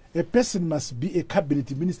 a person must be a cabinet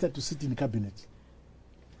minister to sit in cabinet.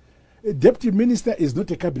 A deputy minister is not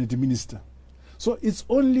a cabinet minister. So it's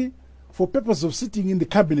only for purpose of sitting in the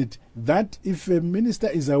cabinet that if a minister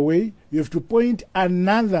is away, you have to appoint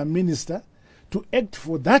another minister to act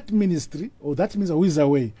for that ministry, or that minister who is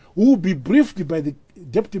away, who will be briefed by the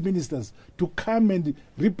deputy ministers to come and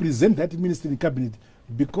represent that minister in cabinet,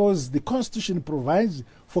 because the constitution provides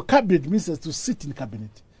for cabinet ministers to sit in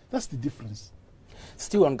cabinet. That's the difference.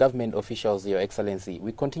 Still on government officials, Your Excellency,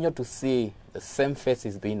 we continue to see the same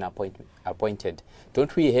faces being appointed.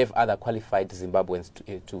 Don't we have other qualified Zimbabweans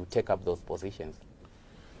to take up those positions?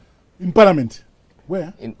 In parliament?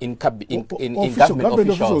 Where? In government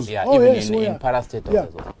officials, yeah, oh, even yes, in parastatals yeah.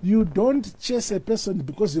 as well. You don't chase a person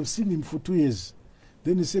because you've seen him for 2 years.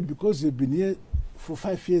 Then you say because you've been here for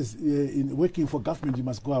 5 years in working for government, you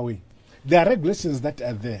must go away. There are regulations that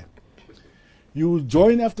are there. You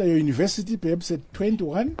join after your university, perhaps at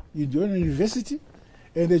 21, you join a university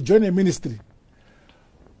and they join a ministry.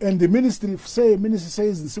 And the ministry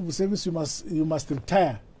says in civil service you must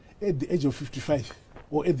retire at the age of 55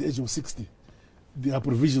 or at the age of 60. There are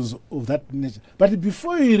provisions of that nature. But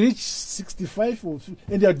before you reach 65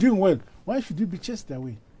 and you are doing well, why should you be chased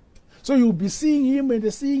away? So you'll be seeing him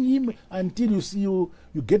and seeing him until you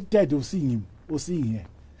get tired of seeing him or seeing her.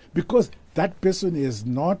 Because that person has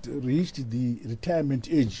not reached the retirement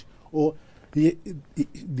age, or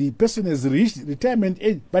the person has reached retirement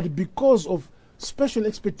age, but because of special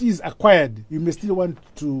expertise acquired, you may still want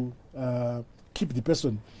to keep the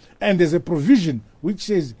person. And there's a provision which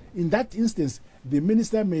says in that instance, the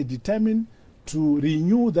minister may determine to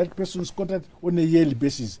renew that person's contract on a yearly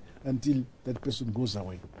basis until that person goes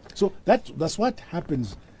away. So that's what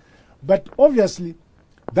happens. But obviously,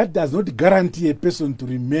 that does not guarantee a person to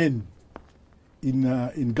remain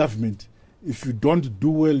in government. If you don't do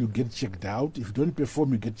well, you get checked out. If you don't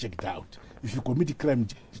perform, you get checked out. If you commit a crime,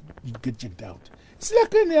 you get checked out. It's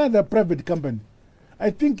like any other private company. I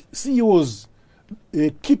think CEOs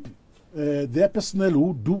keep their personnel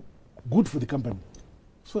who do good for the company.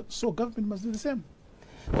 So government must do the same.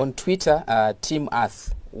 On Twitter, Tim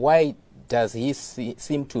asks, why does he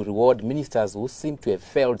seem to reward ministers who seem to have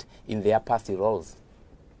failed in their past roles?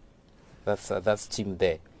 That's Tim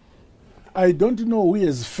there. I don't know who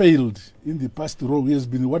has failed in the past role, who has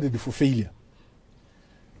been rewarded for failure.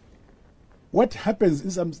 What happens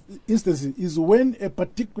in some instances is when a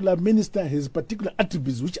particular minister has particular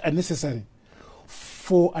attributes which are necessary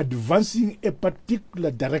for advancing a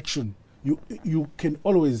particular direction, you can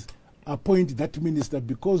always appoint that minister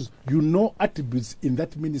because you know attributes in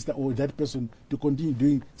that minister or that person to continue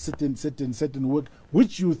doing certain work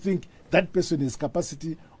which you think that person has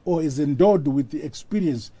capacity or is endowed with the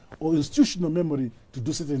experience or institutional memory to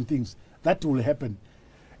do certain things. That will happen.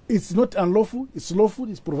 It's not unlawful, it's lawful,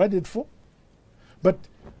 it's provided for. But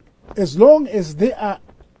as long as they are,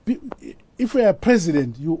 if you are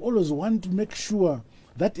president, you always want to make sure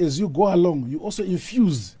that as you go along, you also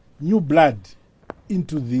infuse new blood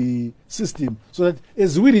into the system so that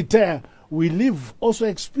as we retire, we leave also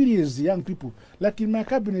experienced young people. Like in my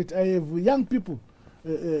cabinet, I have young people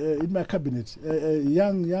in my cabinet,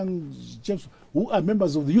 young chaps who are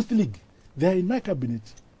members of the Youth League. They are in my cabinet,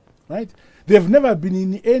 right? They have never been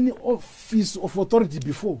in any office of authority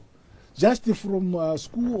before. Just from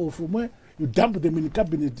school or from where you dump them in the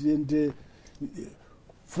cabinet, and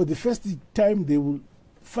for the first time they will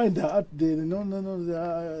find out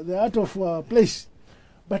they're out of place.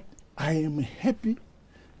 But I am happy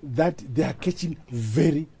that they are catching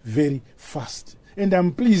very, very fast, and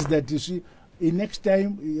I'm pleased that you see. Next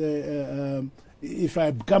time, if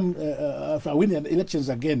I win an elections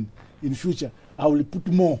again in future, I will put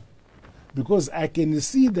more, because I can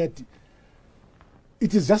see that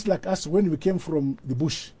it is just like us when we came from the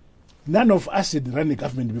bush. None of us had run a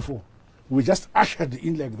government before. We just ushered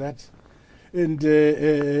in like that, and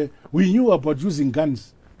we knew about using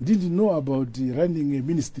guns. We didn't know about running a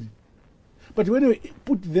ministry. But when we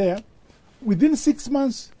put there, within 6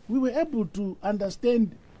 months, we were able to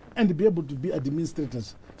understand and be able to be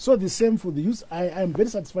administrators. So the same for the youth. I am very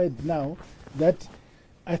satisfied now that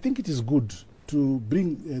I think it is good to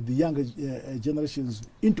bring the younger generations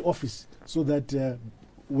into office so that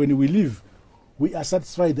when we leave, we are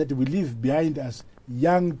satisfied that we leave behind us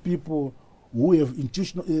young people who have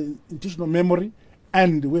institutional memory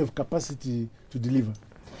and who have capacity to deliver.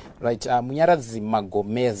 Right, Munyarazi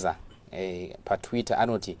Magomeza per Twitter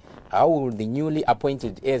anoti, how will the newly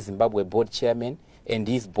appointed Air Zimbabwe board chairman and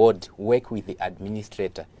his board work with the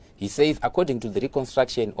administrator? He says, according to the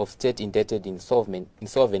Reconstruction of State Indebted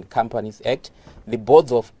Insolvent Companies Act, the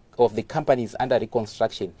boards of the companies under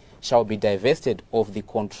reconstruction shall be divested of the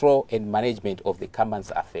control and management of the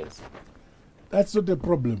company's affairs. That's not a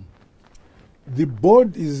problem. The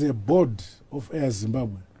board is a board of Air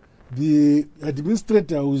Zimbabwe. The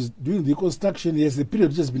administrator who is doing the reconstruction has a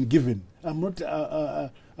period which has been given. I'm not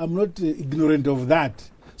ignorant of that.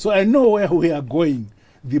 So I know where we are going.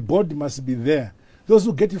 The board must be there. Those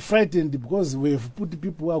who get frightened because we have put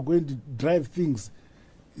people who are going to drive things,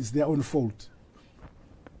 it's their own fault.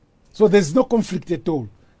 So there's no conflict at all.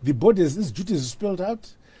 The board has its duties spelled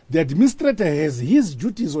out. The administrator has his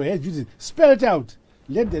duties or her duties spelled out.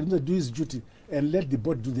 Let the administrator do his duty and let the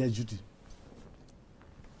board do their duty.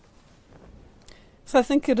 So I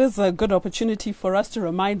think it is a good opportunity for us to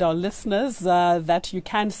remind our listeners that you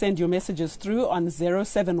can send your messages through on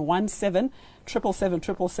 0717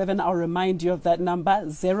 777. I'll remind you of that number,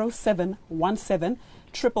 0717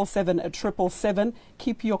 777.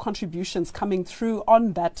 Keep your contributions coming through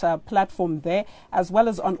on that platform there, as well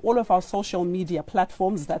as on all of our social media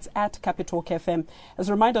platforms. That's at Capitalk FM. As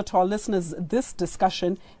a reminder to our listeners, this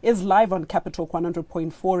discussion is live on Capitalk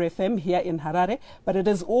 100.4 FM here in Harare, but it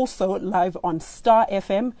is also live on Star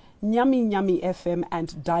FM, Nyami Nyami FM,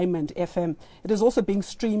 and Diamond FM. It is also being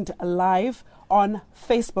streamed live on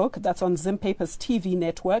Facebook, that's on Zimpaper's TV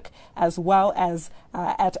network, as well as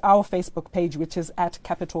at our Facebook page, which is at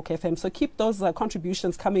Capitalk FM. So keep those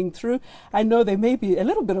contributions coming through. I know there may be a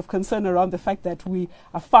little bit of concern around the fact that we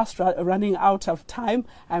are fast running out of time.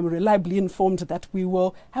 I'm reliably informed that we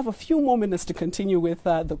will have a few more minutes to continue with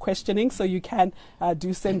the questioning, so you can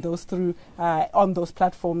do send those through on those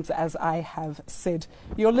platforms, as I have said.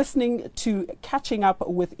 You're listening to Catching Up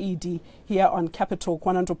with ED here on Capitalk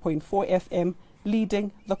 100.4 FM,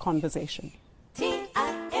 leading the conversation.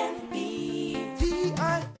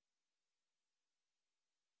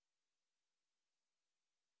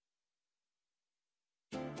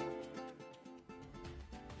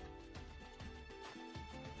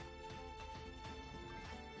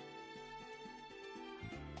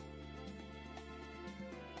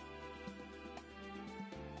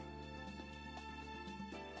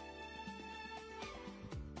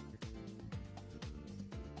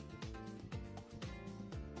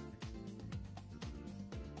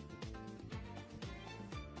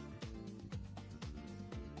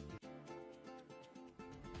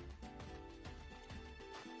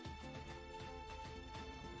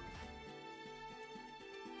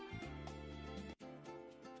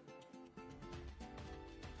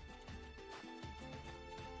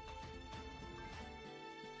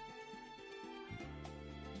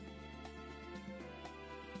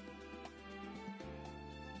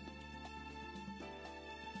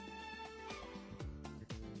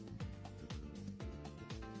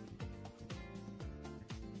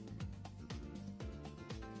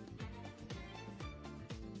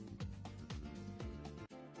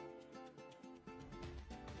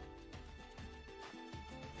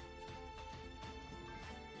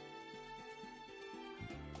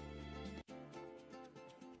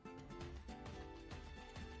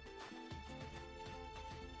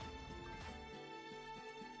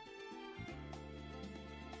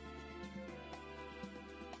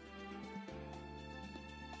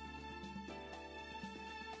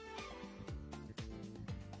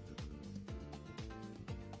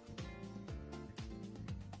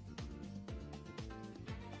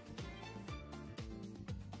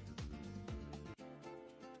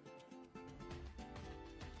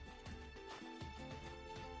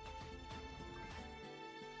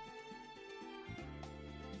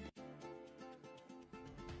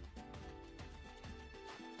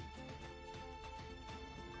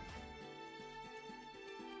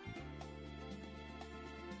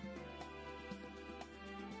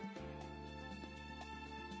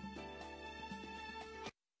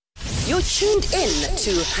 You're tuned in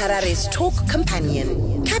to Harare's Talk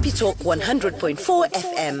Companion, Capitalk 100.4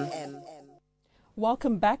 FM.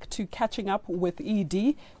 Welcome back to Catching Up with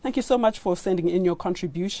ED. Thank you so much for sending in your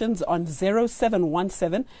contributions on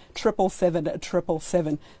 0717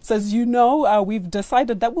 777. So as you know, we've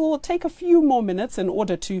decided that we'll take a few more minutes in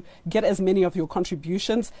order to get as many of your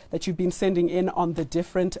contributions that you've been sending in on the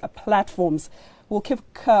different platforms. We'll kick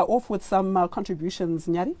off with some contributions,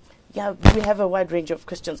 Nyari. Yeah, we have a wide range of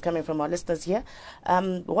questions coming from our listeners here.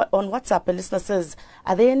 On WhatsApp, a listener says,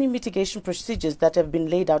 are there any mitigation procedures that have been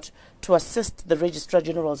laid out to assist the Registrar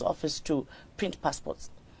General's office to print passports?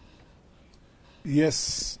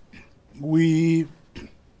 Yes, we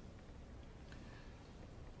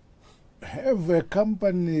have a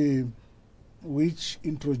company which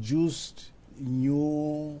introduced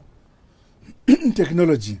new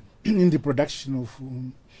technology in the production of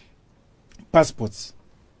passports.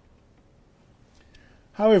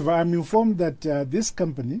 However, I'm informed that this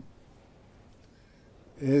company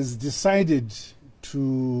has decided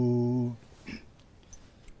to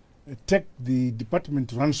take the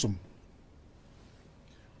department ransom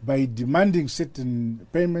by demanding certain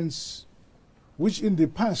payments, which in the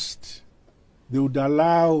past they would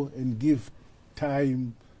allow and give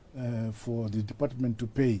time for the department to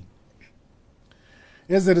pay.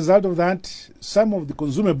 As a result of that, some of the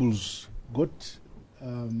consumables got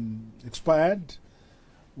expired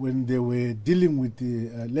when they were dealing with the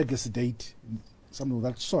legacy date, something of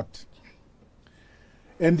that sort.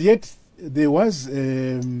 And yet there was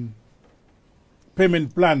a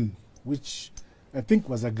payment plan which I think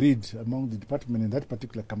was agreed among the department and that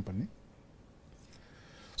particular company.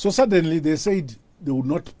 So suddenly they said they would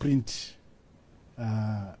not print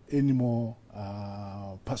any more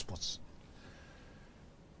passports.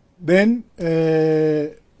 Then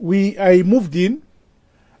I moved in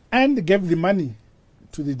and gave the money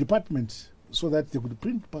to the department so that they could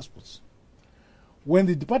print passports. When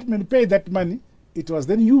the department paid that money, it was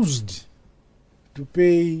then used to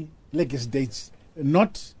pay legacy dates,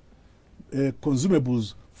 not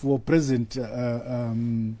consumables for present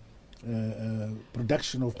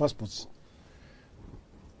production of passports.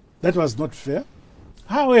 That was not fair.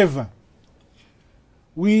 However,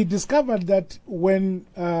 we discovered that when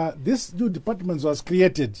this new department was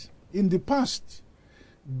created, in the past,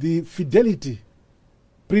 the Fidelity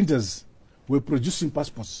printers were producing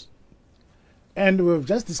passports. And we've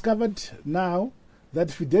just discovered now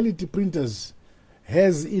that Fidelity printers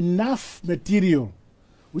has enough material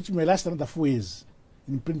which may last another 4 years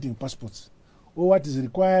in printing passports. All what is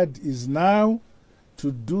required is now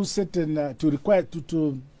to do certain,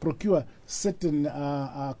 to procure certain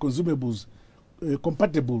consumables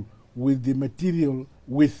compatible with the material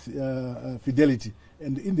with Fidelity.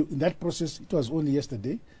 And in that process, it was only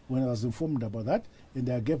yesterday when I was informed about that, and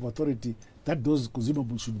I gave authority that those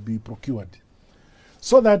consumables should be procured.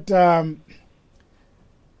 So that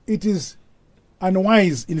it is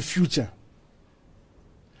unwise in future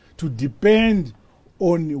to depend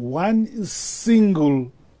on one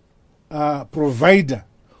single provider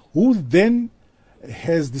who then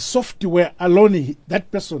has the software alone, that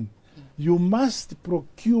person. You must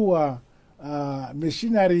procure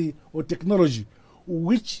machinery or technology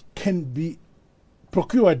which can be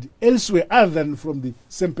procured elsewhere other than from the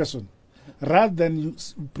same person, rather than you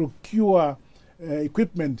procure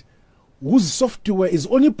equipment whose software is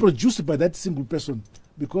only produced by that single person.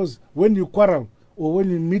 Because when you quarrel or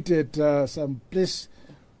when you meet at some place,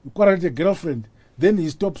 you quarrel with a girlfriend, then he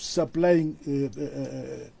stops supplying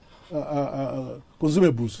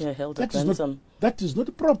consumables. Yeah, that is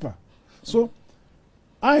not proper. So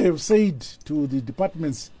I have said to the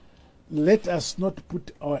departments, let us not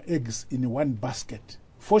put our eggs in one basket.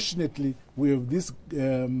 Fortunately, we have these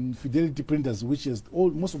Fidelity printers, which has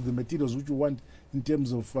most of the materials which you want in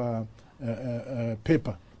terms of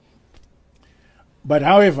paper. But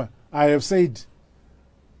however, I have said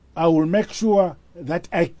I will make sure that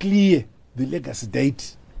I clear the legacy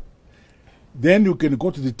date. Then you can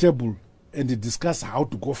go to the table and discuss how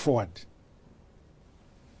to go forward.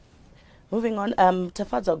 Moving on,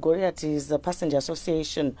 Tafadzwa Goriat is the Passenger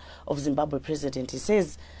Association of Zimbabwe president. He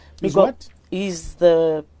says Is what? He's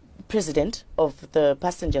the president of the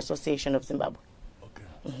Passenger Association of Zimbabwe.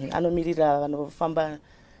 Okay. Anomirira vanofamba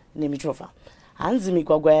nemichovha. Hanzi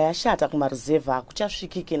migwagwa yashata kumaruzevha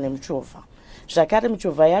akuchasvikike nemichovha. Zvakare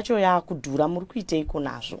michovha yacho yakudhura, muri kuiteiko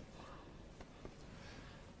nazvo?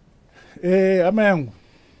 Hama yangu.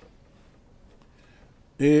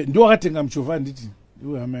 Ndio wakatenga mchovha nditi.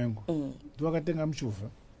 Iwe hama yangu. Ndio wakatenga mchovha.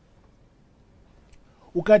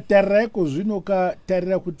 Ukatarira iko zvino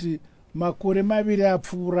ukatarira kuti makore maviri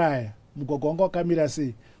apfuuraya mugwagwa wanga wakamira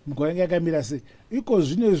sei, mugwagwa wanga yakamira sei, iko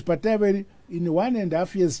zvino pataveri in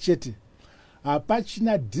 1.5 years chete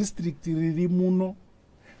hapachina district riri muno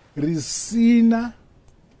risina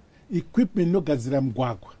equipment inogadzira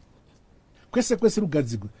mugwagwa. Kwese kwese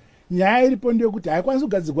rugadzirwa. Nyaya iripo ndeyekuti haikwanisi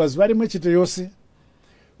kugadzirwa zuva rimwe chete yose,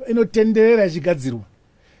 inotenderera ichigadzirwa.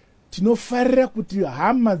 Tinofarira kuti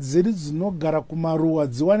hama dzedu dzinogara kumaruwa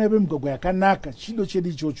dziwane migwagwa yakanaka. Chido chedu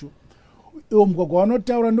ichocho. Iwo mugwagwa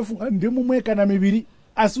wanotaura ndofunga ndimumwe kana miviri,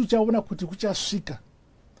 asi uchaona kuti kuchasvika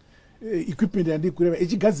equipment yandiri kureva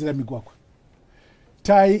ichigadzira migwagwa.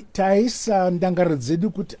 Taisa ndangariro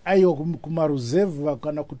dzedu kuti aiwa kumaruzevha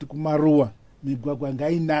kana kuti kumaruwa migwagwa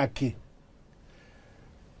ngainake.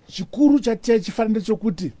 Chikuru chifanira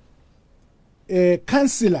chokuti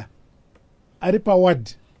kansila ari paward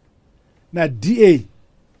na DA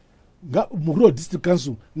Rural District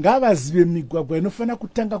Council ngavazive migwagwa inofana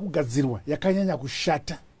kutanga kugadzirwa yakanyanya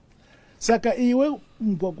kushata. Saka iwe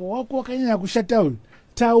mugwagwa wako wakanyanya kushata uyu,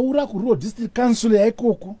 taura kuRural District Council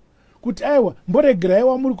yaikoko kuti aiwa mboregera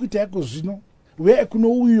aiwa muri kuita yako zvino we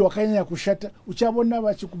kuno uyu wakanyanya kushata, uchavona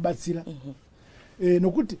vachikubatsira.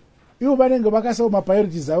 Nokuti ivo vanenge vakasawo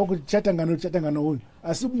mapriorities avo kuti chatangano uyu,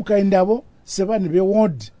 asi mukaendavo sevanhu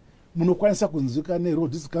veward munokwanisa kunzwika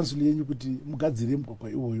neroads council yenyu kuti mugadzire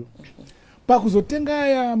mugwagwa iwoyo. Pakuzotenga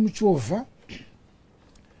aya muchovha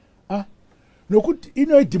nokuti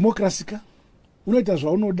ino democracy ka unoita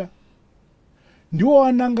zvaunoda, ndiwo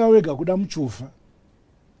wananga wega kuda muchovha.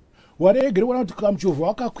 Waregere kuona kuti muchovha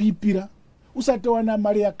wakakuipira usati wana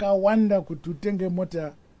mari yakawanda kuti utenge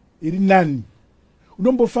mota iri nani.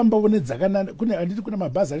 Unombofamba one dzakanana, kune anditi kuna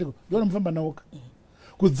mabhazi ariko ndiona mufamba nawoka.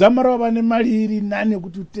 Kudzamara vane mari iri nani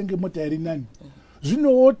kuti utenge mota iri nani.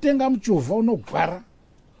 Zvino wotenga muchovha unogwara.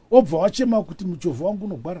 Obva wachema kuti muchovha wangu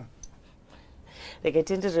unogwara.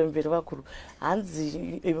 Reketendere mberi vakuru. Hanzi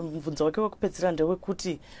mubvunzo wake wekupedzisira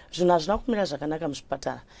ndewekuti zvinhu hazvina kumira zvakanaka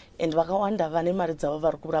muzvipatara and vakawanda vane mari dzavo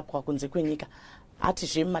vari kurapwa kunze kwenyika. Ati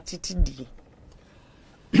zvematitidi.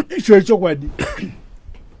 Icho chokwadi.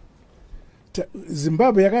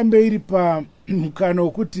 Zimbabwe yakambe iri pamukana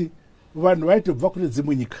wekuti vanhu vaitobva kune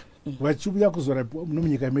dzimwe nyika vachiuya kuzorapiwa muno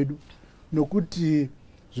munyika medu nokuti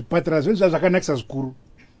zvipatara zvedu zvakanakisa zvikuru.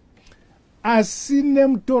 Asi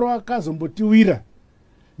nemutoro akazombotiwira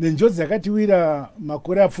nenjodzi yakatiwira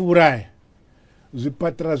makore apfuura aya,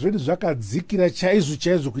 zvipatara zvedu zvakadzikira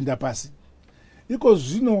chaizvo kuinda pasi. Iko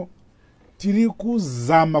zvino tiri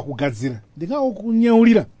kuzama kugadzira.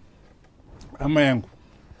 Ndingakunyeurira hama yangu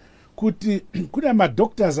kuti kuna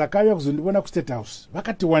madoctors akauya kuzondiona kuState House.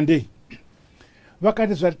 Vakati one day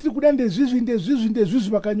vakati zvatiri kuda ndezvizvi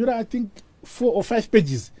vakanyora I think 4 or 5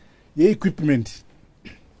 pages yeequipment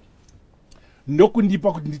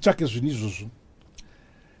ndokundipa kuti nditsvake zvinhu izvozvo.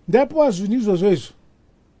 Ndapiwa zvinhu izvozvo izvo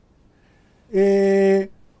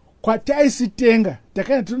kwataisitenga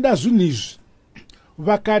takaenda tinoda zvinhu izvi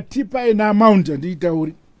vakatipa ena amount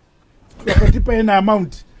andiitauri, vakatipa ena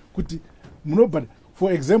amount kuti munobhadha.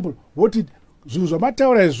 For example, what zvinhu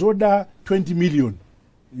zvamataura zvoda 20 million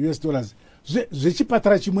US dollars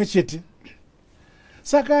zvechipatara chimwe chete.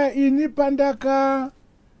 Saka ini pandaka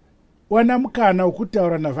wana mukana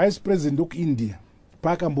wokutaura navice president wekuindia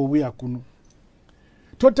paakambouya kuno,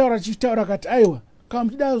 totaura chichitaura kati aiwa kama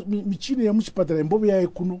mchida michini yemuchipatara imbovuyai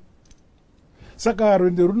kuno. Saka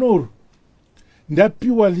rwendo runoru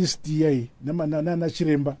ndapiwa list yai nana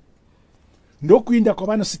chiremba ndokuinda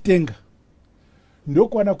kwavanositenga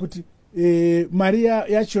ndokuwana kuti mari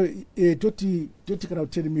yacho toti kana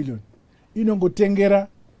 10 million inongotengera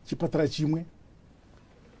chipatara chimwe.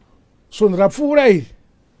 So ndirapfuura iri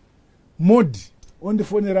Modi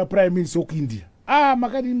ondifonera prime minister wekuindia.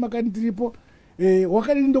 Makani tiripo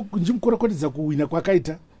wakadini ndimukorokodedza kuwina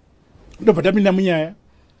kwakaita ndobva tamina munyaya.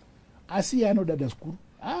 Asi anodada zvikuru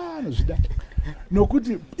anozvida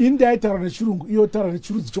nokuti India aitaura nechirungu iyo taura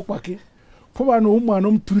nechirudzi chokwake po vanhu umwe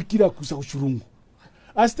anomuturikira kuisa kuchirungu.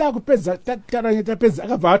 Asi takupedza tapedza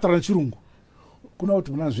akabva ataura nechirungu kuna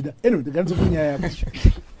kuti muna zvida ndigandise kunyaya yako.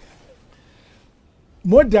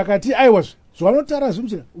 Modi akati aiwa zvavanotaura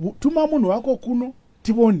zvimuchira tuma munhu wako kuno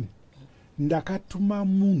tivone. Ndakatuma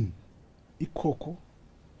munhu ikoko,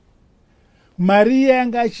 mari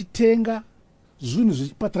yanga achitenga zvinhu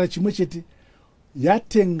zvechipatara chimwe chete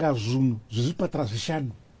yatenga zvinhu zvezvipatara 5.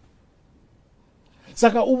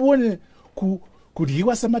 Saka uone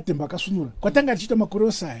kudyiwa samatemba akasunura kwatanga tichiita makore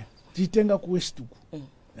osaya tichitenga kuwestuku.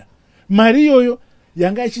 Mari iyoyo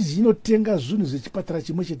yanga ichizi inotenga zvinhu zvechipatara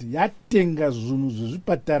chimwe chete yatenga zvinhu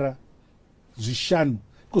zvezvipatara 5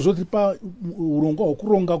 kuzoti pa urongwa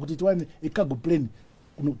hwokuronga kuti tiwane cargo plane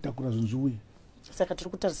kunotakura zvinhu zviuye. Saka tiri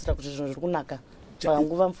kutarisira kuti zvinhu zviri kunaka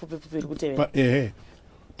panguva mupfupi iri kutevera.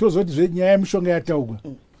 Tozoti zvenyaya yemishonga yataugwa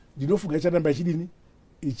ndinofunga icharamba ichidini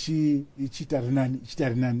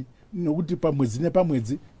ichitari nani nokuti pamwedzi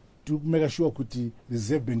nepamwedzi tiri kumeka sure kuti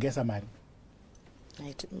reserve bank yaisa mari.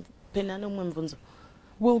 Pena nomwe mubvunzo.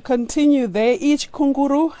 We'll continue there. Each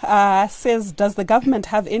Kunguru says, does the government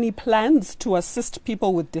have any plans to assist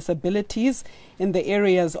people with disabilities in the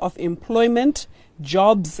areas of employment,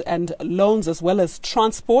 jobs and loans as well as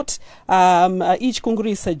transport? Each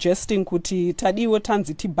Kunguru is suggesting kuti tadiwo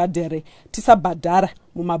tanzi tibadere tisabadara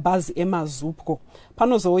mumabazi emazupko.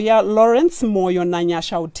 Panozoya Lawrence Moyo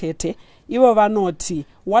Nanyasha Utete. Iwo vanoti,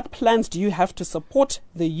 what plans do you have to support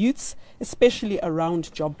the youths, especially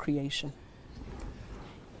around job creation?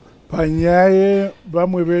 Panyaye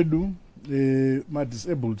vamwe vedu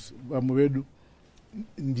madisabled vamwe vedu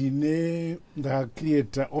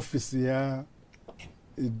ndakacreata office ya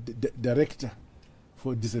director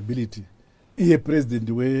for disability iye president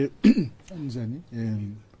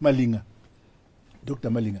Malinga, Dr.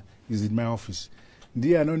 Malinga is in my office.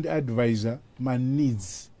 Ndiye anondiadvisa my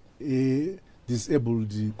needs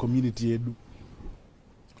disabled community yedu.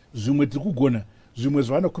 Zvimwe tiri kugona, zvimwe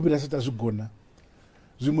zvavanokumbira sati zvigona,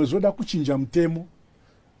 zvimwe zvoda kuchinja mutemo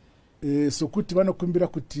sokuti vanokumbira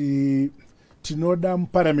kuti tinoda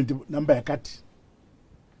muparliament namba yakati.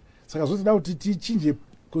 Saka zvotoda kuti tichinje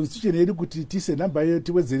constitution yedu kuti tiise namba iyo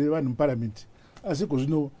tiwedzere vanhu muparliament. Asi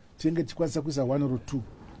kozvino tinenge tikwanisa kuisa 1 or 2.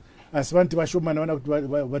 Asi vanhu vashomana vana kuti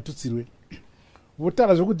vatutsirwe.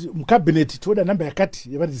 Votaura zvokuti mucabinet toda namba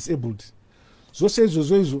yakati yevanhu disabled. Zvose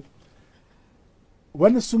izvozvo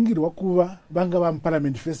vanosungirwa kuva vanga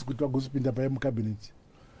vamuparliament first kuti vagozopinda paye mucabinet.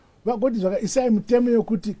 Vagoti isai mutemo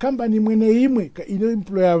yokuti kambani imwe neimwe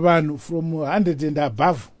inoemploya vanhu from 100 and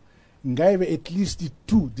above ngaive at least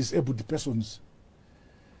 2 disabled persons.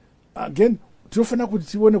 Again, tinofanira kuti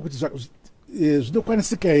tione kuti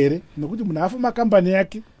zvinokwanisika here, nokuti munhu afa makambani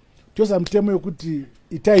yake toza mutemo yokuti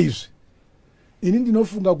itai izvi. Ini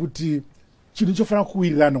ndinofunga kuti chinhu chofanira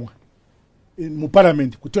kuwiriranwa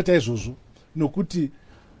muparliament kutota izvozvo, nokuti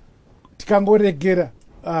tikangoregera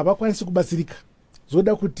havakwanisi kubatsirika.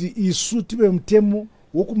 Zoda kuti isu tive mutemo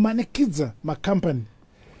wokumanikidza makampani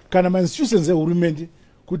kana mainstitutions ehurumende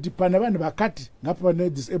kuti pana vanhu vakati ngapane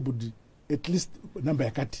disabled at least namba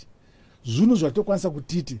yakati. Zvinhu zvatokwanisa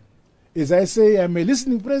kutiti. As I say, I'm a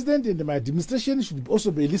listening president and my administration should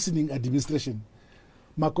also be a listening administration.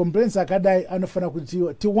 Macomplaints akadai anofana kuti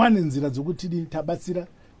tiwane nzira dzokuti tabatsira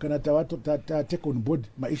kana take on board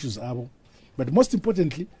issues avo. But most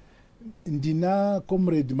importantly, ndina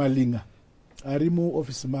comrade Malinga ari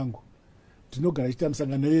muofisi mangu. Tinogara tichita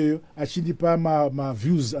misangano iyoyo achindipa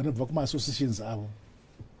views anobva kuma-associations avo.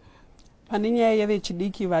 Pane nyaya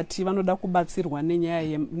yevechidiki vati vanoda kubatsirwa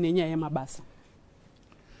nenyaya yemabasa.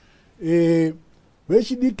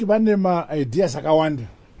 Vechidiki vane ma-ideas akawanda.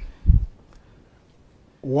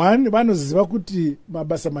 One, vanoziva kuti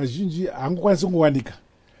mabasa mazhinji haangokwanisi kungowanika.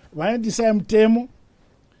 Vanodisa mutemo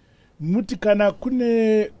muti kana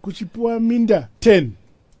kuchipiwa minda 10,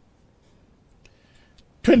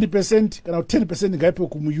 20% kana 10% ngaipiwe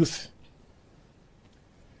kumuyouth.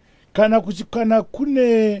 Kana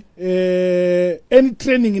kune any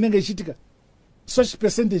training inenge ichiitika, such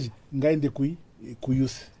percentage ngaende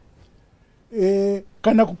kuyouth.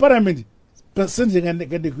 Kana kuparliament percentage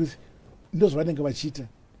ngaende kuyouth. Ndozvo vanenge vachiita.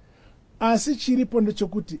 Asi chiripo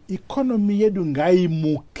ndechokuti economy yedu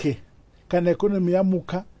ngaimuke. Kana economy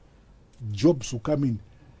yamuka, jobs will come in.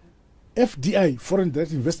 FDI, foreign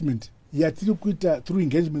direct investment, yatiri kuita through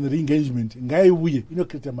engagement and re-engagement, ngaiuye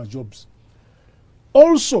inocreate majobs.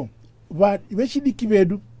 Also, vechidiki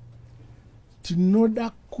vedu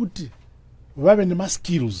tinoda kuti vave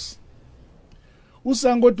nema-skills.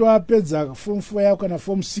 Usangoti wapedza form 4 yako kana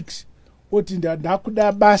form 6 oti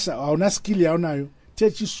ndakuda basa hauna skill yaunayo.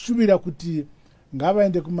 Techishuvira kuti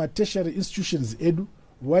ngavaende kuma-tertiary institutions edu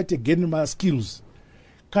vaite gain ma-skills.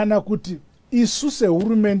 Kana kuti isu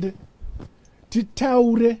sehurumende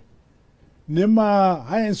titaure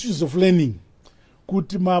nema-higher institutions of learning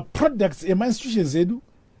kuti ma-products ema-institutions edu,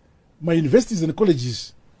 ma-universities and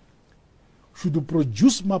colleges should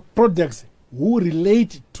produce ma-products who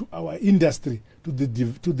relate to our industry, to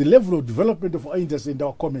the level of development of our industry and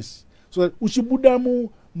our commerce. So that uchibuda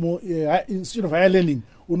institution of higher learning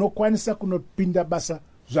unokwanisa kunopinda basa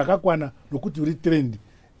zvakakwana nokuti uri trained.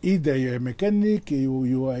 Either you are a mechanic,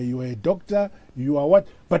 you are a doctor, you are what,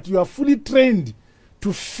 but you are fully trained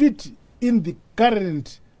to fit in the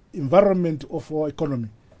current environment of our economy.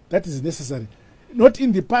 That is necessary. Not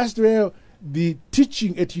in the past where the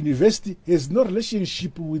teaching at university has no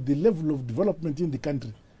relationship with the level of development in the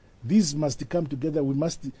country. These must come together. We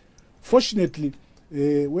must, fortunately,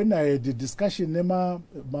 when I had a discussion, my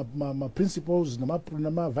principals,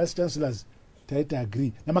 my vice chancellors, taita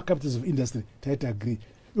agree. My captains of industry, taita agree.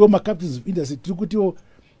 My captains of industry,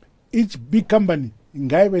 each big company,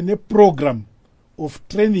 ngaive ne program of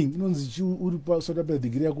training.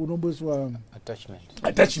 Attachment.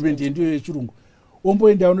 Attachment,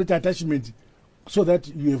 so that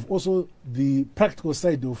you have also the practical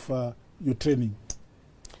side of your training.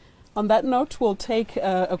 On that note, we'll take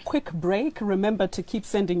a quick break. Remember to keep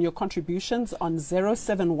sending your contributions on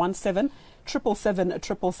 0717 777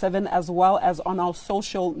 777, as well as on our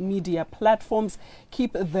social media platforms.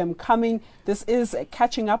 Keep them coming. This is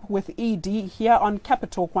Catching Up with ED here on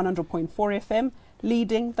Capital 100.4 FM,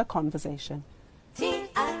 leading the conversation.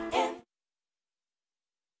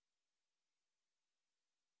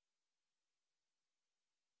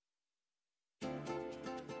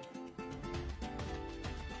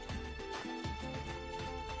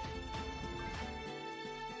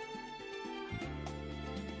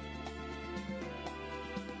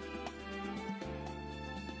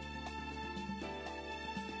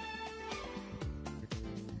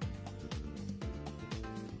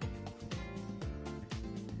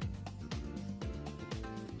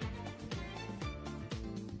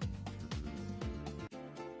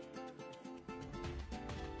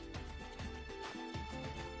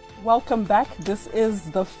 Welcome back. This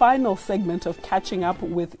is the final segment of Catching Up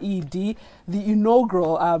with ED, the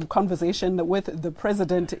inaugural conversation with the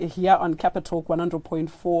President here on Capital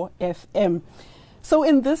 100.4 FM. So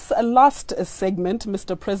in this last segment,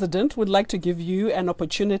 Mr. President, would like to give you an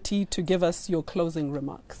opportunity to give us your closing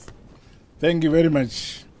remarks. Thank you very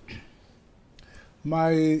much.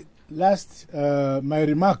 My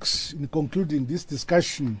remarks in concluding this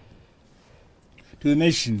discussion to the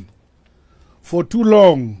nation. For too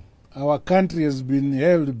long, our country has been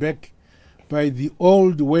held back by the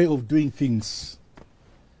old way of doing things.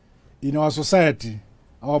 In our society,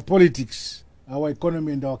 our politics, our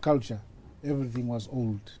economy and our culture, everything was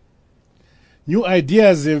old. New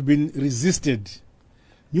ideas have been resisted.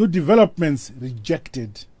 New developments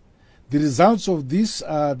rejected. The results of this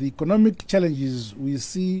are the economic challenges we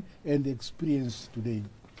see and experience today.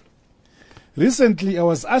 Recently, I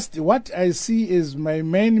was asked what I see as my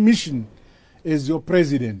main mission as your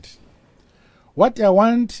president. What I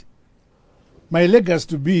want my legacy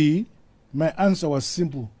to be, my answer was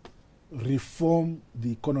simple. Reform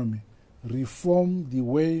the economy. Reform the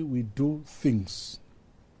way we do things.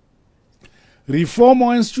 Reform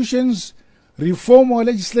our institutions, reform our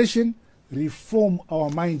legislation, reform our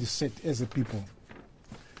mindset as a people.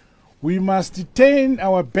 We must turn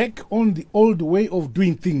our back on the old way of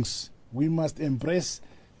doing things. We must embrace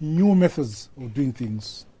new methods of doing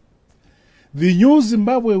things. The new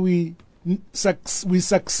Zimbabwe we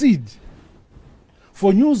succeed.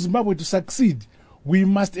 For new Zimbabwe to succeed, we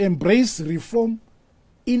must embrace reform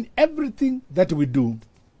in everything that we do.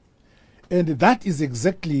 And that is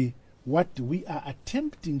exactly what we are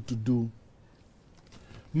attempting to do.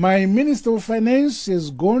 My Minister of Finance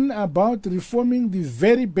has gone about reforming the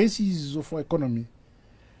very basis of our economy,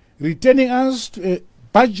 returning us to a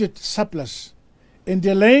budget surplus and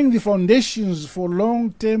laying the foundations for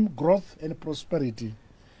long-term growth and prosperity.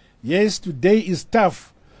 Yes, today is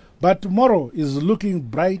tough, but tomorrow is looking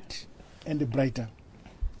bright and brighter.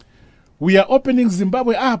 We are opening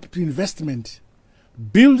Zimbabwe up to investment,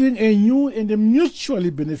 building a new and a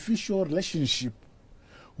mutually beneficial relationship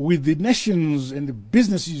with the nations and the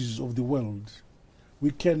businesses of the world.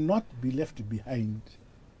 We cannot be left behind.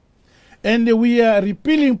 And we are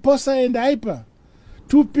repealing POSA and IPA,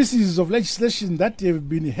 two pieces of legislation that have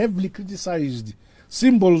been heavily criticized,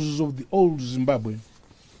 symbols of the old Zimbabwe.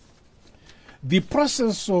 The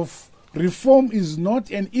process of reform is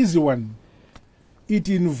not an easy one. It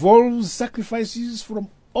involves sacrifices from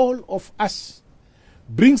all of us,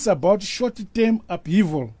 brings about short-term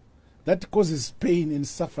upheaval that causes pain and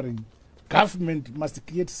suffering. Government must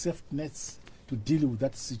create safety nets to deal with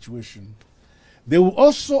that situation. There will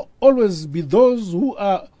also always be those who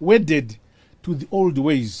are wedded to the old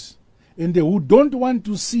ways and who don't want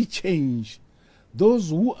to see change,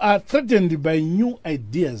 those who are threatened by new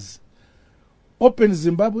ideas. Open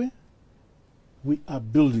Zimbabwe, we are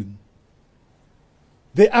building.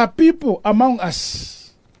 There are people among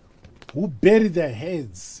us who bury their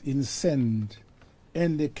heads in sand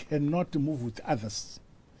and they cannot move with others.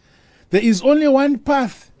 There is only one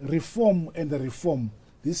path, reform and reform.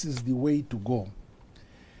 This is the way to go.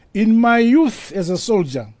 In my youth as a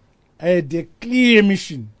soldier, I had a clear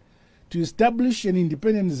mission to establish an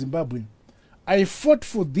independent Zimbabwe. I fought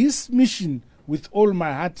for this mission with all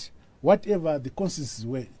my heart, whatever the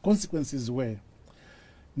consequences were.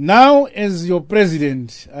 Now, as your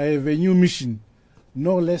president, I have a new mission,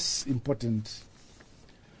 no less important,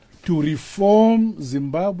 to reform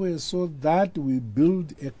Zimbabwe so that we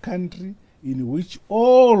build a country in which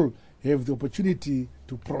all have the opportunity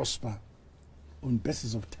to prosper on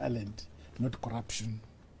basis of talent, not corruption.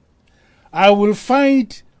 I will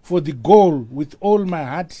fight for the goal with all my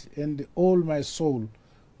heart and all my soul,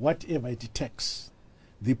 whatever it takes.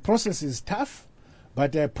 The process is tough,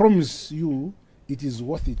 but I promise you it is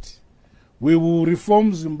worth it. We will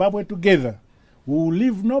reform Zimbabwe together. We will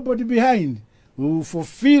leave nobody behind. We will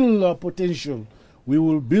fulfill our potential. We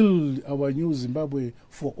will build our new Zimbabwe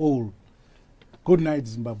for all. Good night,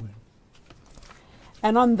 Zimbabwe.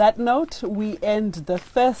 And on that note, we end the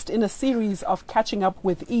first in a series of Catching Up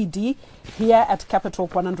with ED here at Capital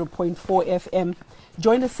 100.4 FM.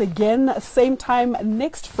 Join us again, same time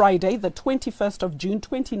next Friday, the 21st of June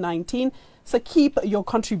 2019. So keep your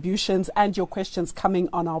contributions and your questions coming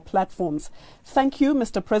on our platforms. Thank you,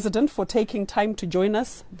 Mr. President, for taking time to join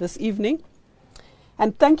us this evening.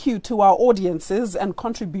 And thank you to our audiences and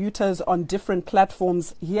contributors on different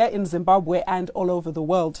platforms here in Zimbabwe and all over the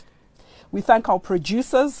world. We thank our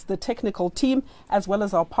producers, the technical team, as well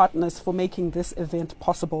as our partners for making this event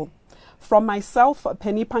possible. From myself,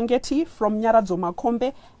 Penny Pangeti, from Nyaradzo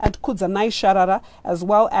Makombe and Kudzanai Sharara, as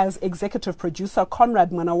well as executive producer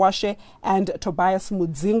Conrad Manawashe and Tobias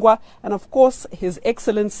Mudzingwa, and of course His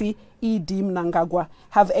Excellency Idi Mnangagwa.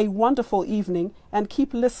 Have a wonderful evening and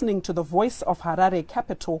keep listening to the voice of Harare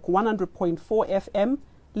Capitalk 100.4 FM,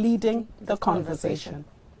 leading the conversation.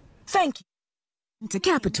 Thank you to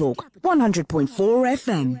Capitalk 100.4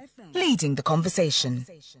 FM, leading the conversation.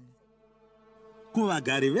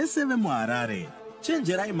 Kuvagari vese vemuharare,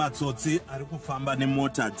 chenjerai matsotsi ari kufamba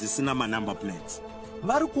nemota dzisina manumber plates.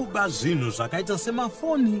 Vari kuba zvinhu zvakaita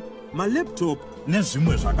semafoni, malaptop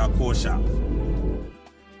nezvimwe zvakakosha.